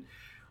lineman,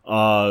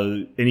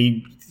 and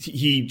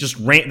he just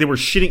ran. They were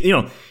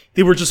shitting,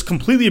 they were just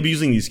completely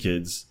abusing these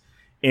kids,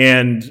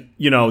 and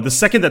the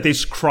second that they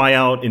cry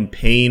out in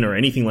pain or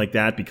anything like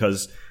that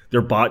because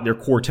their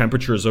core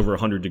temperature is over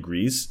 100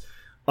 degrees,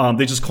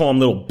 they just call them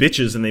little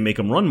bitches and they make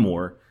them run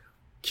more.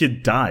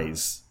 Kid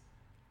dies.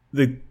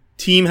 The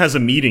team has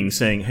a meeting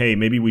saying, hey,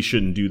 maybe we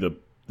shouldn't do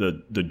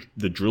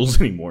the drills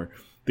anymore.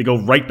 They go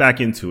right back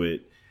into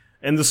it.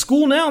 And the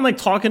school now, I'm like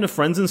talking to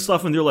friends and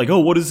stuff, and they're like, oh,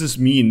 what does this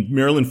mean?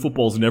 Maryland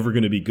football is never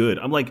going to be good.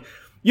 I'm like,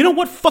 you know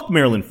what? Fuck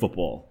Maryland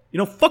football.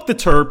 Fuck the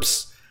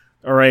Terps.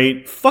 All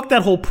right? Fuck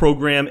that whole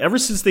program. Ever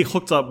since they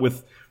hooked up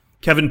with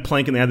Kevin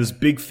Plank and they had this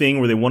big thing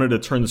where they wanted to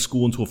turn the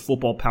school into a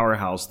football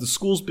powerhouse, the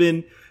school's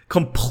been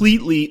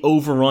completely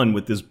overrun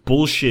with this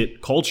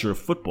bullshit culture of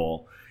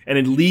football, and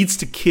it leads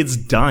to kids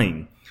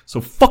dying.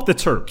 So fuck the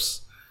Terps.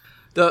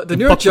 The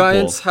New York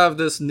Giants have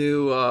this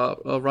new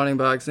running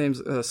back. His name's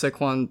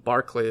Saquon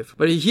Barkley.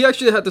 But he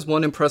actually had this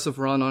one impressive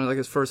run on like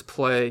his first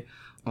play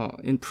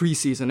in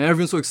preseason. And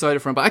everyone's so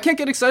excited for him. But I can't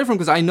get excited for him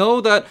because I know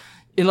that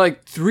in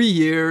like 3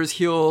 years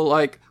he'll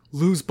like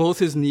lose both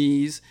his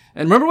knees.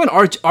 And remember when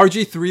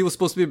RG3 was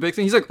supposed to be a big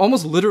thing? He's like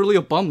almost literally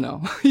a bum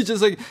now. He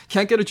just like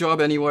can't get a job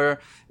anywhere.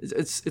 It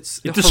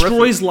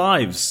destroys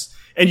lives.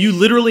 And you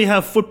literally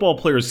have football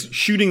players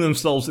shooting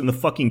themselves in the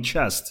fucking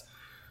chest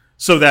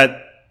so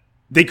that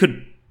they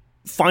could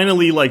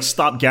finally like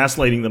stop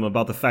gaslighting them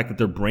about the fact that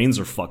their brains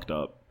are fucked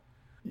up.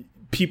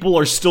 People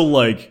are still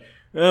like,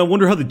 I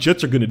wonder how the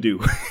Jets are going to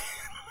do.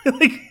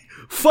 Like,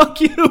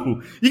 fuck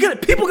you.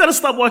 People got to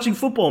stop watching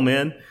football,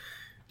 man.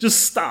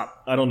 Just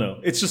stop. I don't know.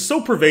 It's just so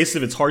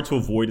pervasive. It's hard to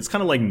avoid. It's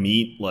kind of like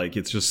meat. Like,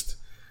 it's just,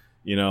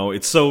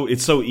 it's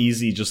so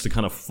easy just to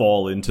kind of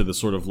fall into the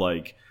sort of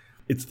like,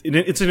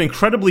 it's an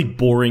incredibly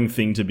boring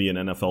thing to be an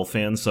NFL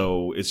fan.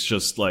 So it's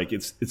just like,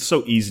 it's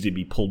so easy to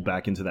be pulled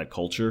back into that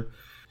culture.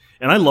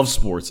 And I love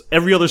sports.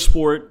 Every other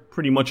sport,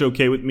 pretty much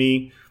okay with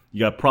me.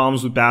 You got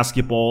problems with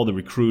basketball, the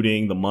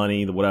recruiting, the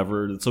money, the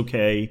whatever. It's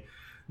okay.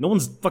 No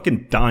one's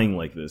fucking dying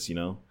like this,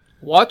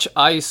 Watch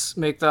ICE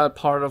make that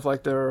part of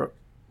like their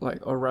like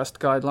arrest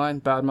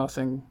guideline, bad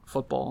mouthing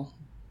football.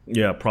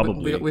 Yeah,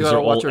 probably. We 'Cause gotta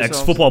they're watch all ourselves.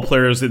 ex-football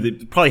players.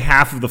 Probably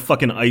half of the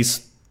fucking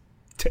ICE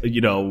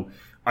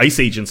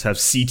agents have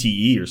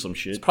CTE or some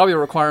shit. Probably a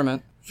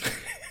requirement.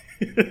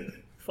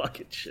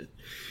 Fucking shit.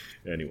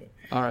 Anyway.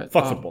 All right.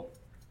 Fuck football.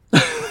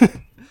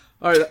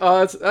 All right.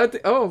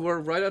 We're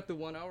right at the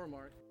 1 hour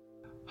mark.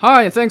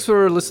 Hi, and thanks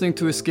for listening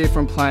to Escape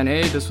from Plan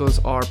A. This was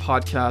our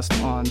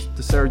podcast on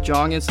the Sarah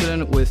Jong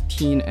incident with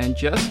Teen and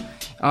Jess.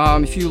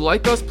 If you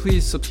like us,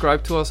 please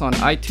subscribe to us on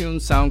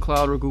iTunes,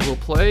 SoundCloud, or Google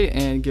Play,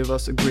 and give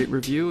us a great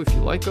review if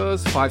you like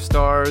us. 5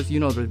 stars, you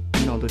know the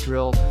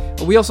drill.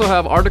 We also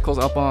have articles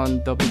up on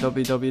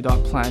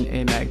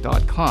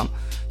www.planamag.com.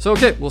 So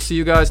okay, we'll see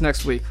you guys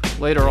next week.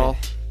 Later, all.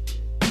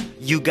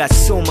 You got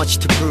so much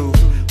to prove,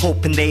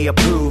 hoping they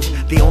approve.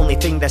 The only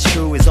thing that's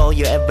true is all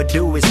you ever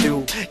do is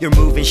do. You're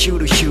moving shoe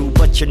to shoe,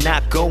 but you're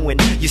not going.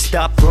 You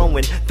stop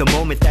growing the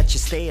moment that you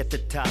stay at the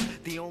top.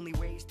 The only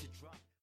ways to